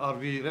only are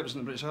we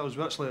representing the British Isles,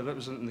 we're actually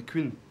representing the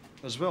Queen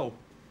as well,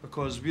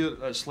 because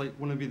it's like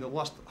going to be the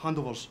last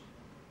handovers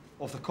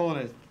of the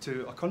colony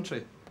to a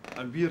country,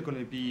 and we're going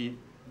to be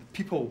the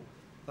people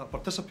that are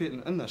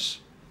participating in this.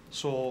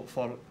 So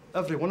for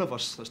every one of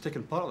us that's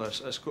taken part of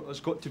this,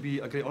 it's got to be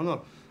a great honour,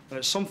 and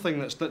it's something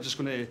that's not just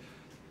going to,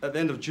 at the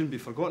end of June, be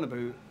forgotten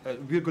about.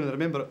 We're going to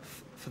remember it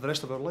for the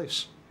rest of our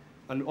lives.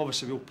 And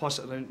obviously we'll pass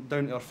it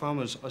down to our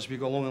families as we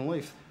go along in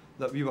life,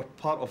 that we were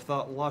part of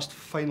that last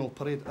final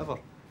parade ever in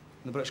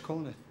the British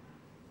colony.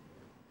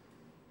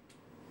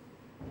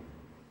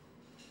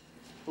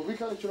 Well, we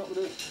can't turn up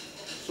today,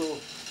 so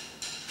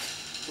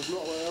there's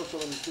not a lot else on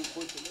the 2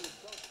 points.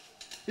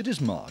 It is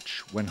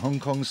March when Hong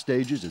Kong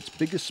stages its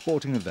biggest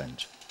sporting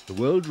event, the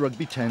World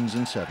Rugby 10s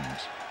and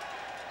 7s.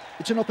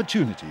 It's an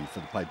opportunity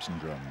for the pipes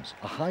and drums,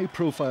 a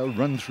high-profile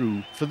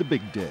run-through for the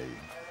big day.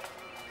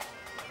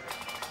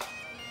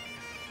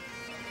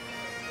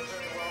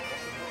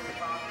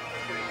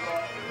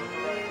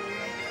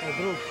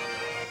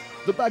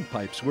 The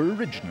bagpipes were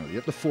originally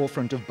at the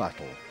forefront of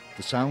battle,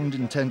 the sound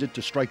intended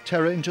to strike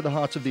terror into the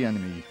hearts of the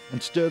enemy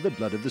and stir the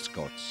blood of the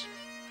Scots.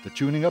 The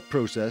tuning up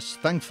process,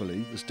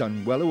 thankfully, is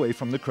done well away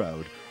from the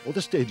crowd, or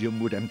the stadium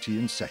would empty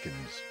in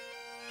seconds.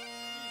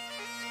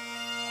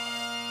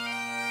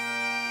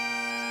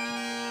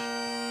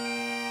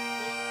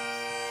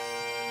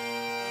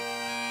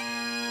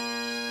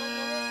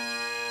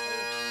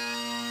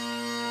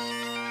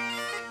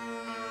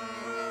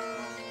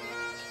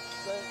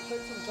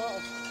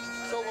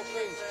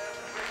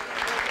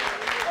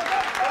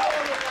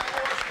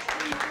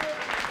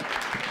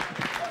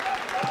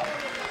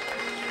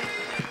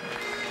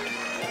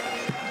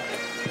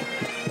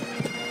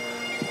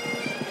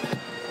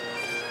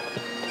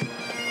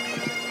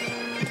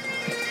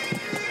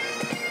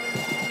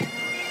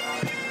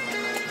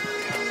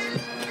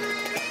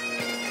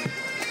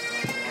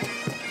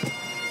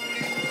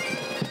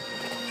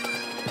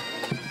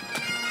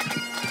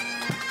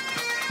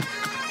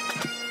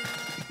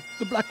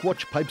 The Black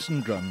Watch pipes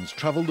and drums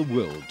travel the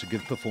world to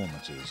give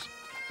performances,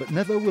 but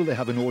never will they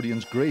have an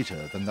audience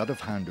greater than that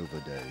of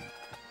Handover Day.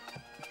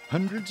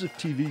 Hundreds of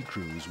TV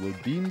crews will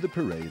beam the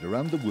parade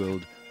around the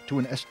world to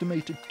an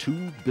estimated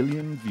 2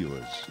 billion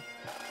viewers.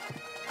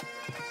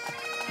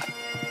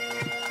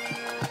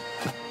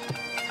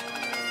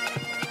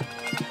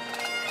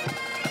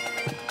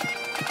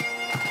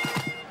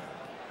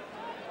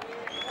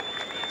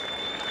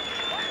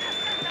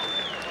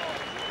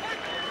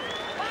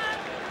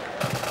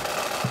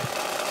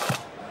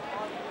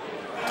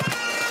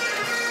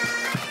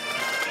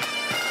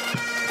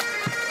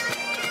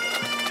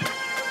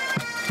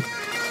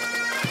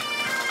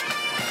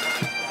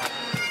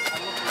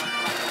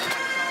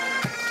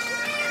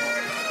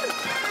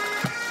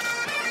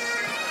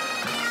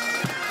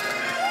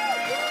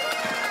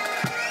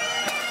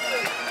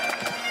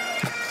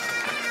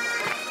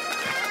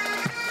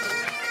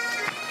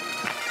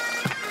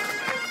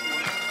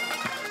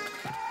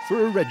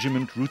 For a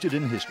regiment rooted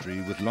in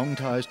history with long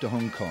ties to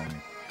Hong Kong,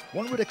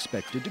 one would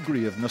expect a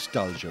degree of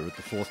nostalgia at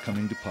the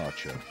forthcoming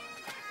departure.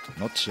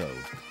 Not so.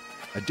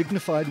 A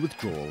dignified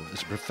withdrawal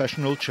is a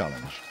professional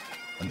challenge,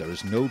 and there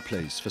is no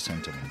place for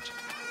sentiment.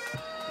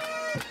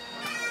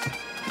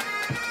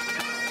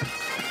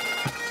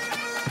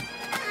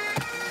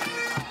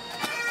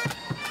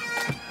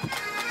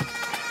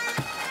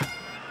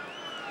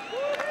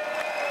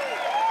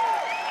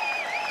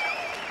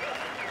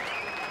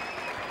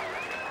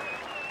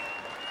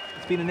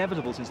 It's been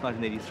inevitable since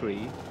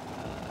 1983.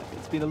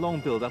 It's been a long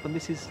build-up, and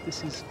this is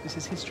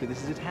history.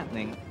 This is it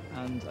happening,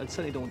 and I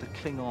certainly don't want to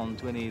cling on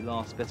to any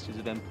last vestiges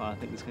of empire. I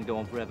think this can go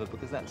on forever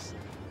because that's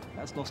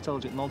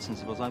nostalgic nonsense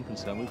as far as I'm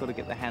concerned. We've got to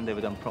get the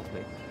handover done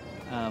properly,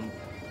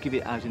 give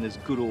it out in as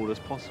good order as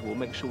possible,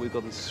 make sure we've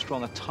got as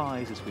strong a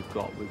ties as we've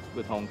got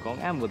with Hong Kong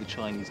and with the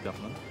Chinese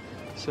government,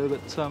 so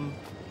that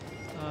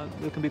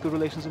there can be good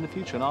relations in the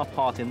future. And our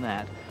part in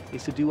that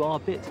is to do our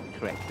bit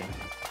correctly.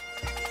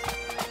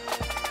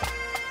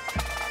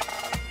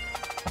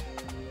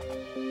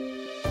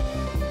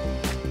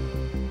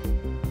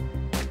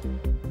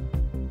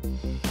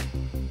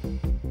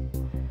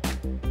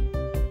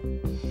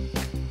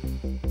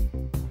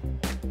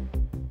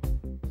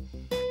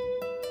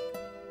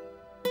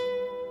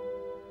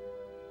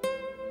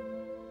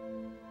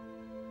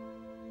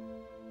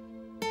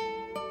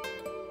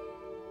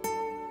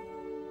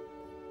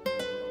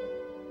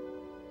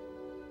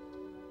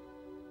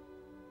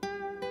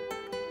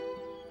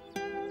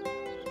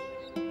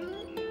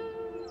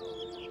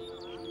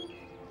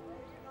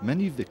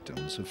 Many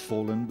victims have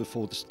fallen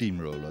before the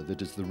steamroller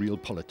that is the real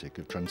politic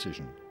of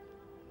transition.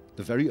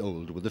 The very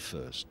old were the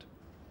first.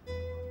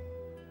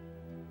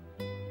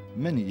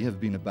 Many have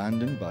been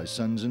abandoned by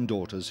sons and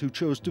daughters who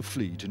chose to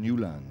flee to new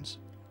lands.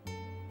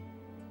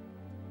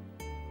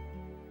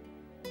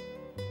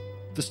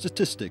 The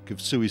statistic of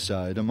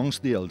suicide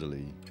amongst the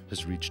elderly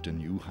has reached a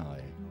new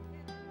high.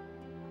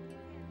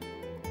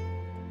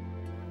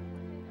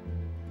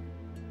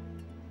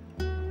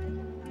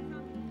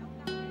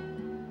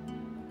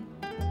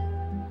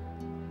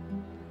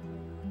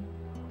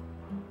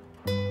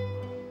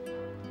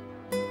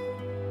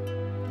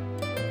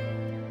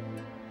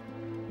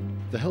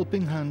 The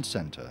Helping Hand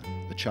Centre,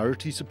 a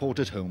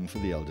charity-supported home for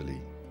the elderly.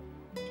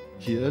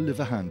 Here live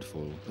a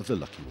handful of the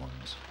lucky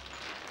ones.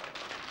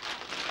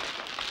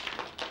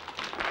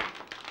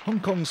 Hong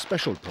Kong's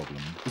special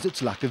problem is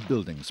its lack of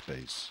building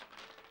space.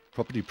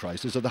 Property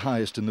prices are the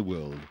highest in the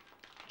world.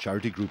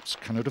 Charity groups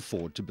cannot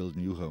afford to build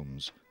new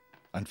homes.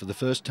 And for the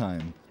first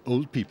time,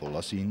 old people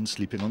are seen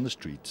sleeping on the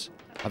streets,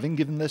 having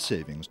given their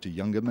savings to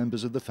younger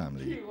members of the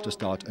family to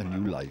start a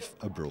new life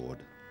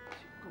abroad.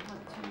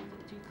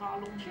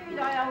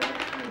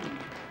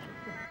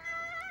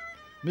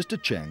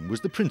 Mr. Cheng was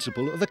the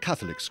principal of a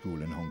Catholic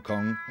school in Hong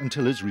Kong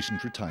until his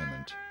recent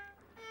retirement.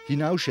 He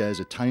now shares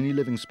a tiny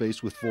living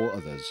space with 4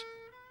 others.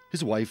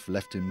 His wife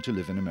left him to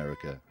live in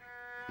America.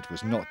 It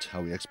was not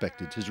how he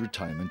expected his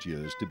retirement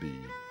years to be.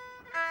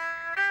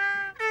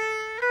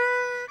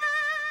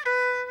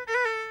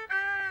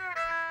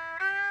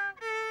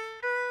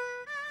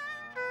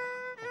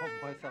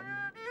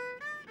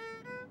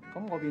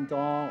我變咗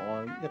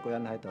我一個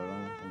人喺度咯，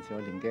同時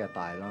我年紀又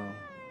大咯，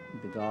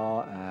變咗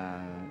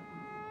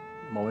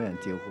冇人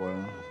照顧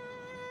咯。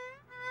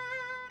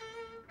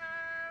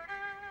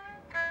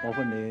我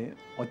歡喜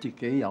我自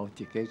己有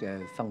自己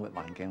嘅生活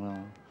環境咯，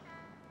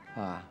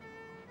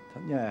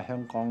因為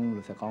香港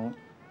老實講，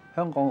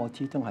香港我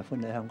始終係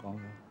歡喜香港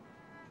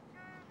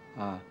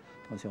嘅，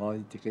同時我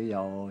自己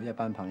有一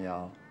班朋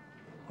友，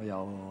我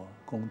有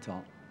工作，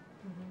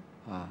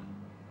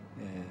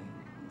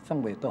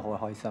生活亦都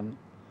好開心。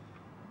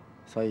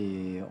所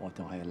以我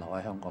仲係留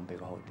喺香港比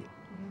較好啲。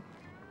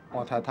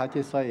我太太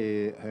之所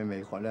以去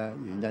美國咧，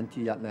原因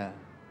之一咧，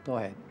都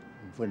係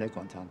唔歡喜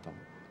共產黨。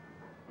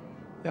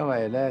因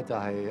為咧就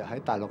係喺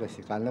大陸嘅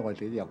時間咧，我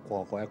哋又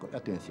過一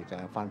段時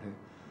間翻去，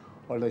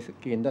我哋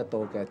見得到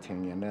嘅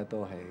情形咧，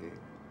都係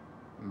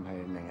唔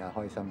係令人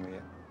開心嘅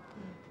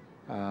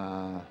嘢。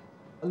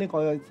呢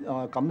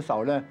個感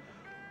受咧，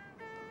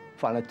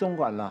凡係中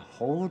國人啊，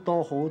好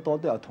多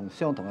都有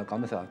相同嘅感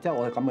受，即係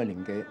我哋咁嘅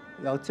年紀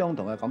有相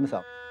同嘅感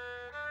受。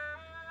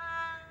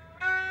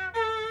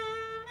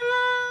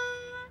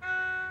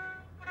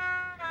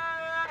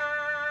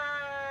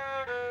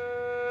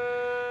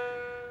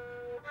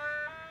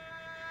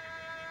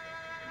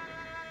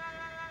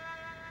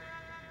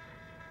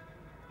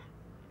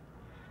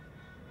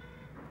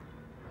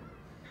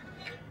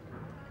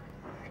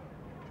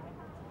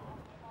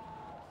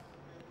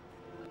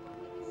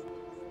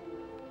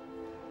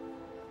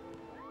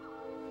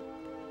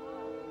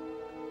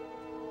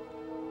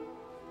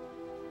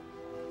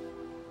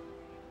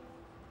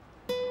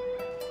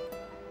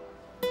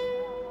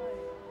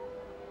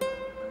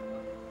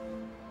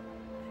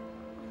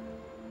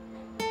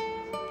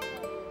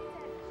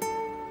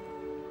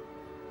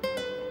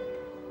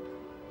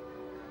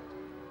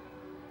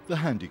The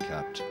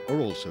handicapped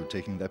are also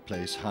taking their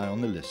place high on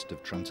the list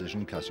of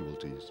transition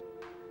casualties.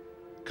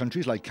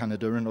 Countries like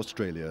Canada and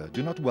Australia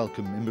do not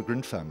welcome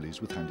immigrant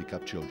families with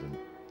handicapped children.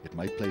 It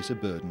might place a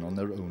burden on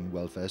their own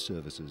welfare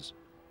services.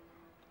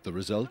 The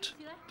result?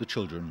 The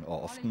children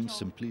are often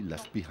simply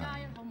left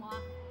behind.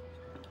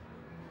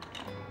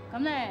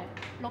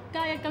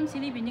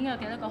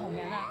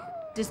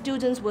 The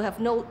students will have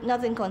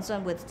nothing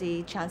concerned with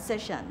the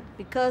transition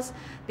because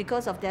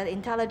of their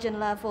intelligence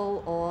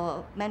level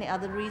or many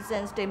other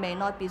reasons, they may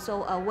not be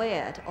so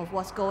aware of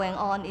what's going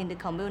on in the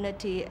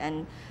community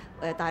and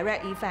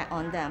direct effect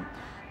on them.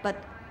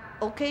 But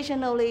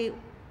occasionally,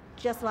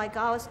 just like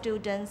our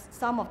students,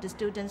 some of the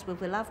students will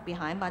be left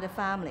behind by the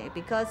family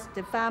because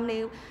the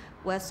family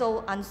were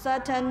so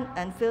uncertain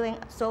and feeling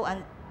so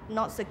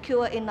not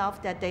secure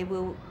enough that they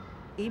will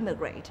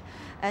immigrate.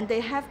 And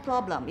they have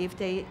problem if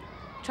they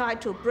try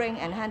to bring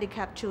and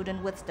handicapped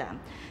children with them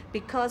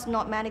because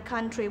not many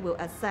countries will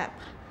accept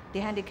the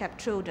handicapped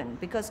children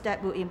because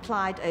that will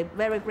imply a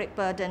very great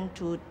burden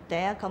to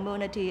their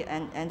community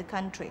and the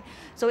country.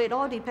 So it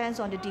all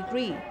depends on the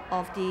degree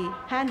of the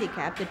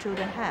handicap the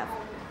children have.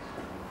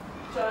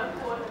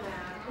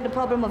 The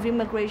problem of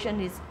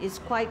immigration is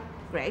quite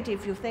great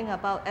if you think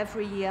about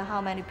every year how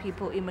many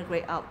people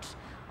immigrate out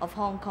of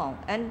Hong Kong.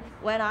 And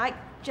when I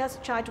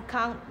just try to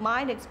count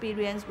my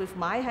experience with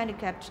my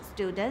handicapped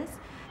students,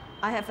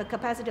 I have a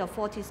capacity of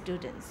 40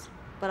 students,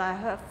 but I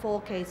have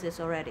 4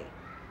 cases already.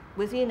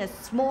 Within a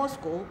small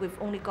school, we've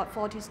only got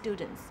 40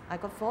 students. I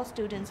got 4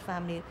 students'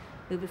 family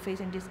will be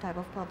facing this type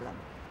of problem.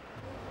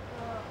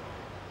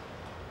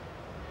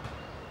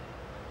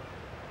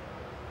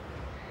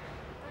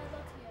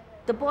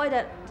 The boy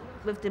that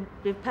with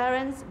the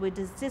parents, with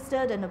the sister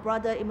and the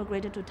brother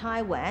immigrated to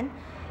Taiwan.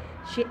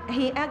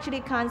 He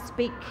actually can't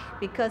speak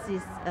because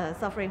he's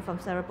suffering from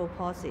cerebral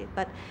palsy,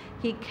 but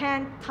he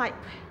can type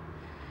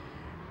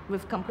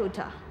with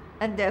computer,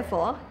 and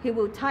therefore he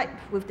will type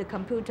with the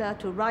computer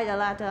to write a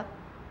letter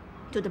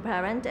to the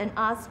parent and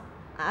ask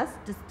us,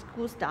 the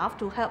school staff,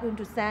 to help him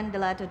to send the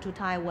letter to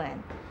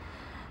Taiwan,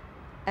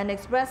 and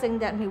expressing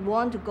that he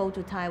wants to go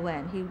to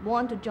Taiwan, he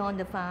wants to join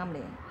the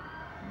family,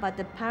 but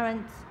the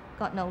parents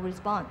got no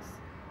response.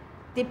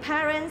 The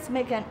parents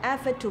make an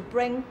effort to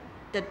bring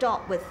the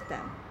dog with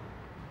them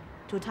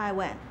to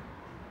Taiwan,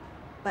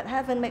 but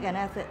haven't made an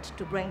effort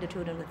to bring the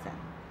children with them.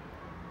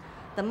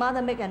 The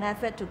mother make an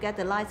effort to get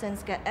the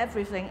license, get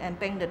everything, and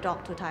bring the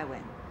dog to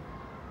Taiwan.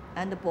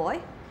 And the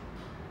boy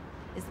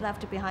is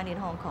left behind in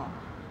Hong Kong.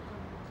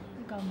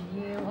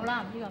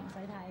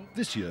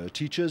 This year,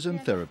 teachers and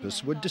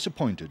therapists were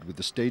disappointed with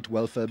the state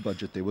welfare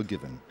budget they were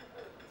given.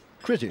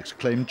 Critics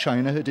claimed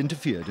China had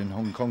interfered in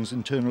Hong Kong's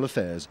internal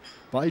affairs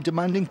by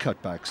demanding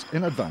cutbacks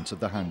in advance of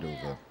the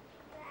handover.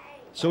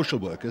 Social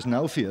workers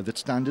now fear that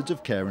standards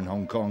of care in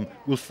Hong Kong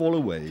will fall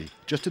away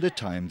just at a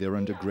time they're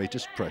under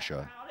greatest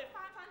pressure.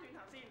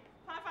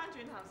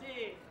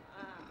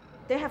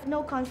 They have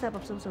no concept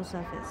of social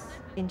service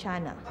in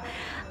China.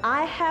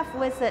 I have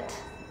visited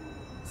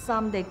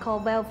some they call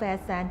welfare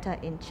center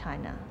in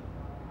China.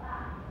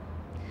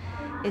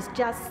 It's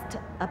just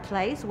a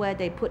place where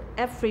they put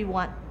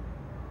everyone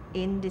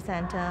in the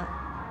center,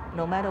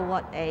 no matter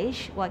what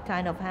age, what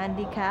kind of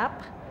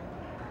handicap,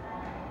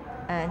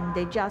 and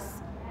they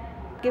just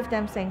give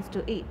them things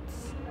to eat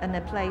and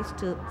a place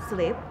to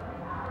sleep.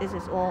 This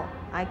is all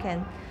I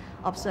can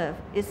observe.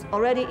 It's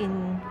already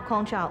in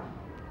Kongchao.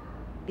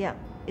 Yeah,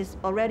 it's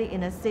already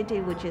in a city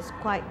which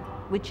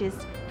is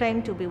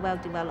claimed to be well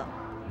developed.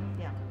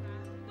 Yeah.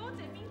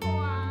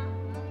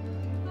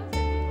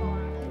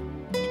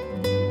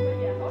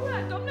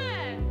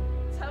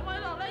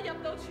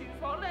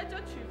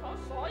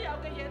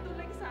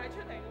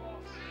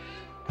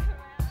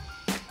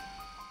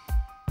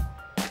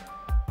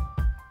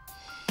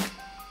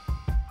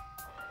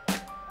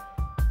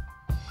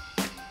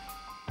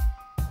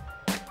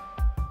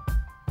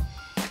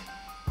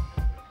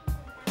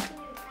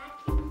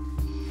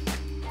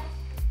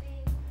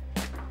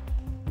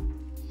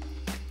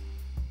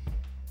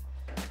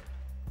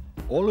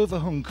 All over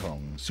Hong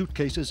Kong,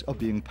 suitcases are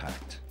being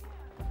packed.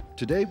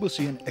 Today we'll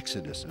see an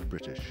exodus of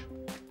British.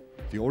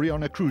 The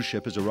Oriana cruise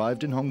ship has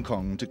arrived in Hong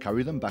Kong to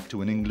carry them back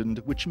to an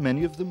England which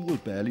many of them will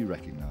barely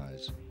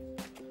recognise.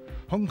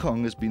 Hong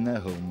Kong has been their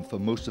home for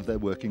most of their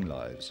working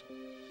lives.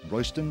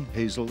 Royston,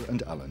 Hazel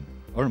and Alan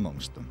are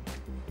amongst them.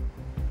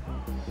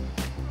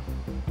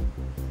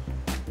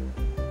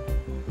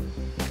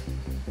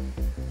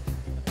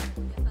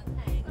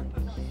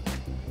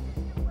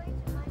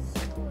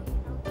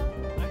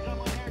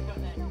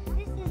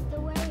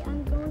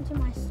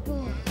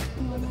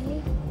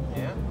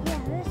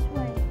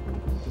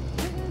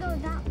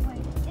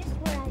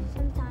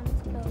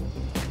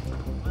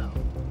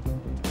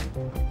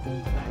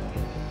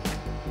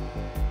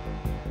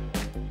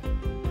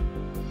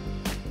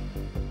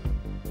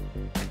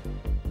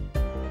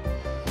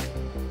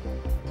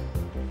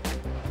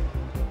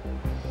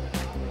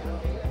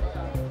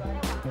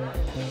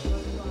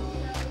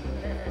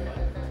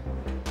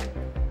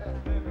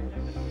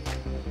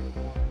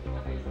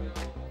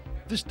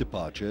 This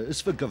departure is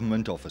for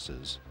government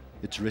officers.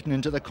 It's written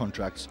into their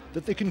contracts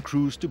that they can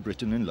cruise to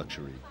Britain in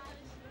luxury.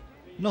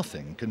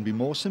 Nothing can be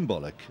more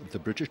symbolic of the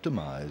British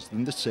demise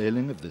than the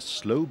sailing of this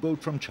slow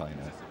boat from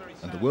China,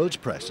 and the world's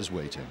press is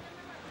waiting.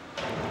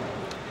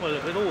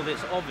 Well, with all this,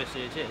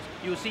 obviously it is.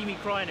 You'll see me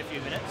cry in a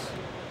few minutes.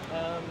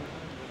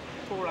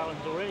 Poor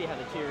Alan's already had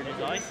a tear in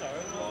his eye.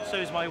 So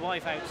is my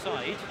wife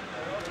outside.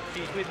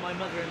 She's with my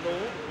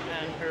mother-in-law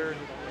and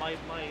my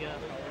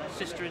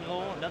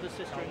sister-in-law, another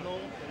sister-in-law.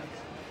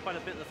 Quite a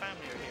bit of the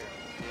family are here.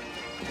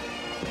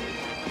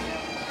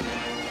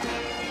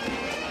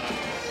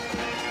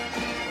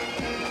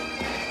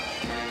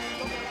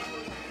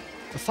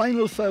 A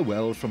final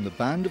farewell from the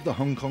band of the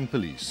Hong Kong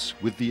police,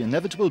 with the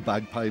inevitable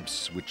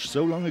bagpipes which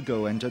so long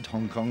ago entered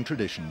Hong Kong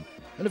tradition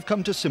and have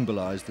come to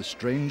symbolise the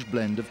strange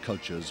blend of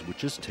cultures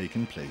which has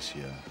taken place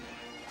here.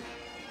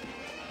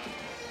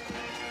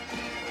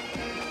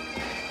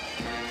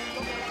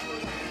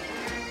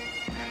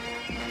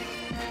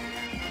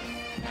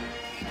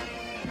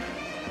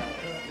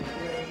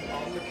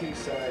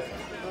 Side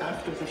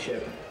after the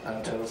ship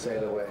until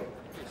sail away.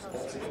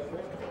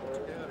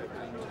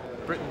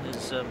 Britain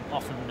is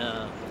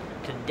often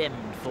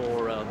condemned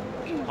for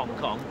Hong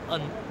Kong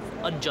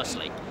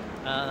unjustly.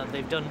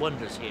 They've done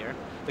wonders here.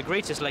 The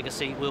greatest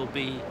legacy will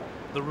be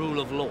the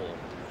rule of law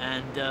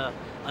and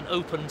an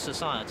open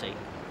society.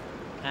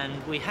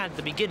 And we had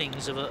the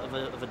beginnings of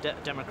a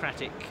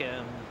democratic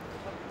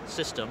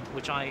system,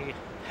 which I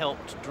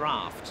helped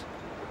draft.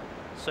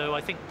 So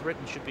I think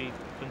Britain should be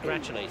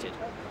congratulated.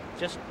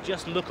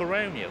 Just look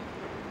around you.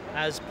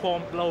 As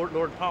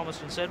Lord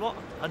Palmerston said, what,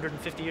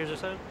 150 years or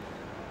so?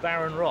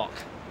 Barren rock.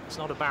 It's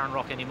not a barren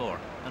rock anymore,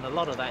 and a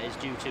lot of that is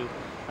due to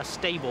a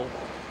stable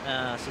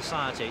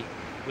society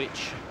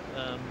which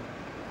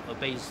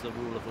obeys the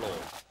rule of law.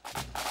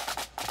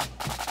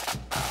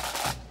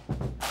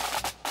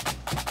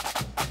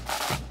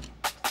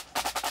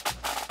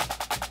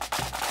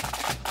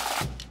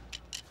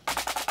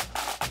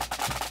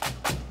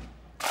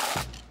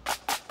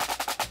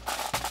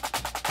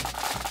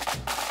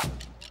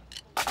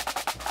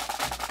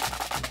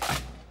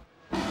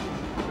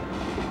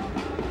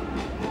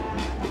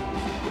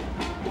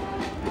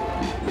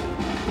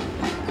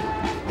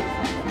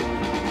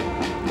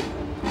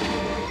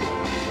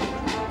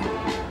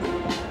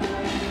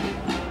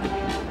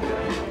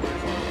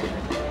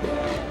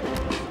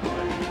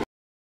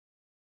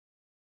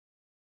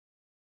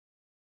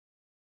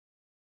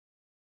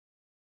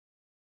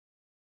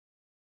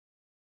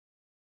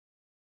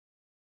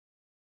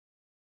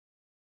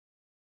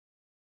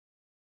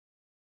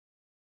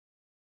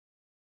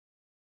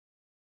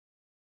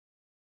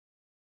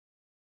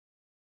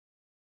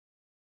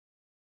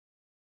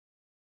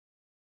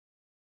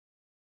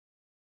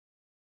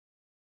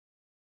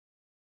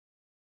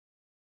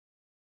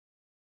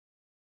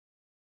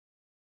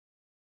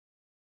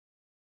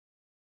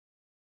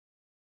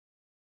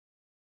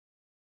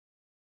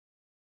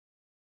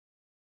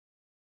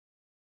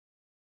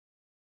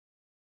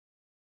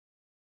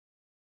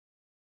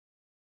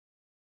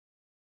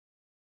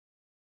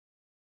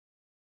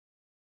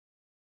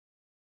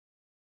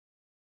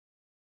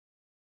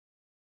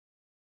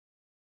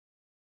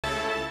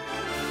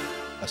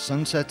 A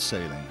sunset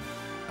sailing,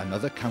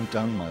 another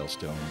countdown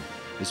milestone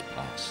is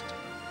passed.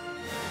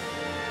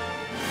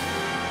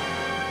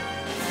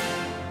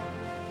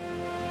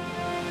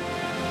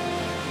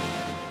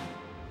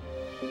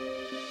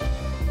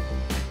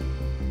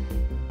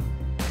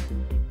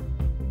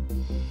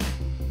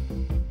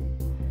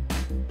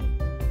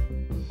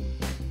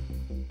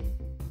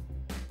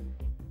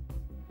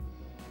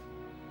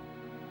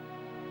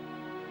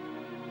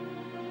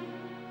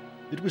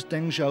 It was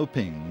Deng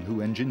Xiaoping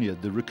who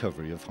engineered the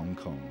recovery of Hong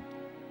Kong.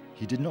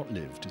 He did not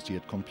live to see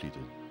it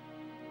completed.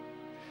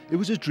 It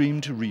was a dream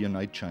to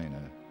reunite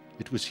China.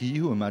 It was he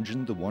who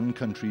imagined the one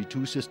country,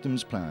 two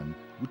systems plan,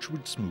 which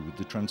would smooth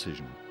the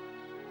transition.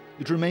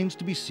 It remains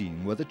to be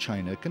seen whether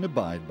China can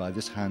abide by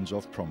this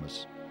hands-off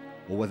promise,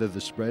 or whether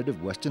the spread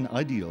of Western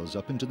ideals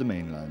up into the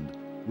mainland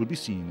will be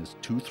seen as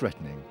too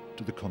threatening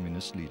to the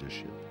communist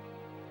leadership.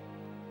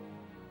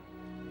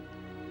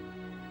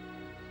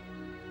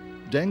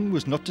 Deng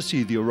was not to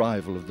see the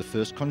arrival of the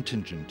first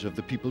contingent of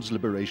the People's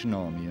Liberation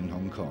Army in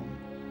Hong Kong,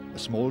 a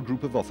small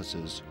group of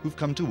officers who've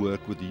come to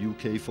work with the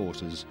UK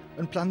forces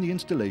and plan the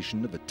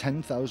installation of a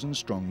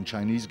 10,000-strong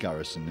Chinese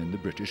garrison in the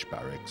British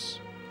barracks.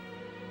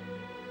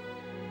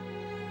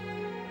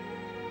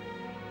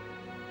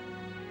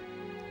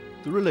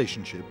 The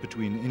relationship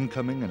between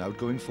incoming and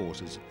outgoing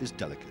forces is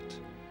delicate.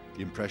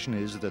 The impression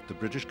is that the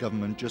British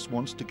government just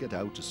wants to get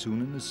out as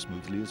soon and as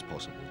smoothly as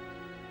possible.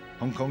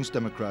 Hong Kong's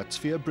Democrats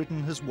fear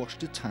Britain has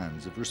washed its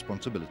hands of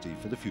responsibility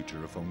for the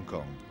future of Hong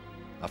Kong.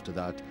 After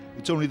that,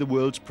 it's only the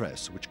world's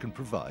press which can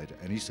provide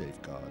any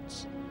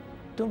safeguards.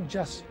 Don't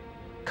just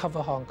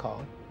cover Hong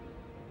Kong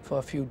for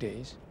a few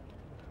days,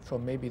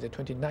 from maybe the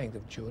 29th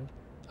of June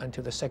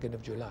until the 2nd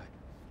of July.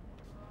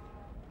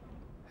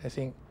 I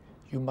think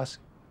you must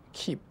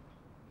keep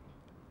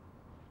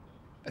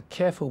a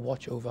careful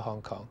watch over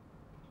Hong Kong,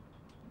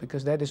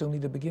 because that is only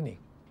the beginning.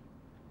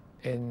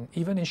 And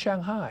even in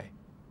Shanghai,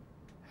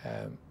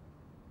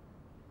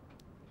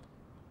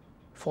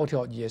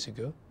 40-odd years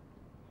ago,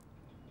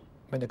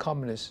 when the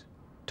communists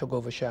took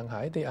over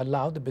Shanghai, they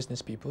allowed the business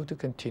people to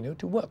continue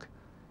to work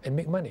and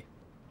make money.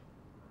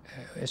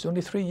 It's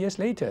only 3 years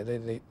later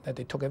that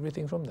they took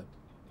everything from them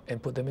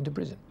and put them into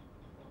prison.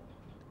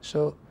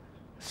 So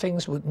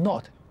things would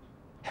not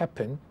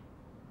happen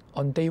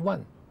on day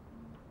one,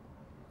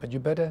 but you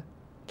better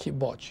keep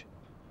watch.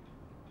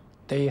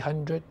 Day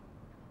 100,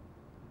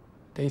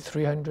 day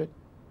 300,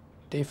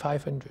 day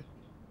 500.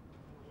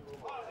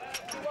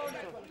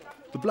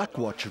 The Black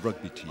Watch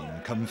rugby team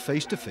come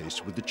face to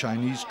face with the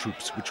Chinese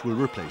troops which will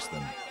replace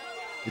them.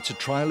 It's a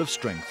trial of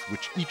strength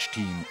which each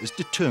team is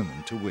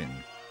determined to win,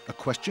 a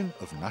question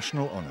of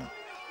national honour.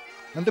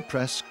 And the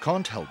press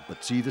can't help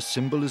but see the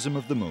symbolism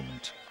of the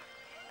moment.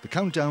 The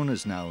countdown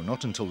is now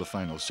not until the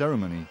final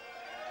ceremony,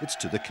 it's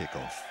to the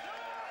kick-off.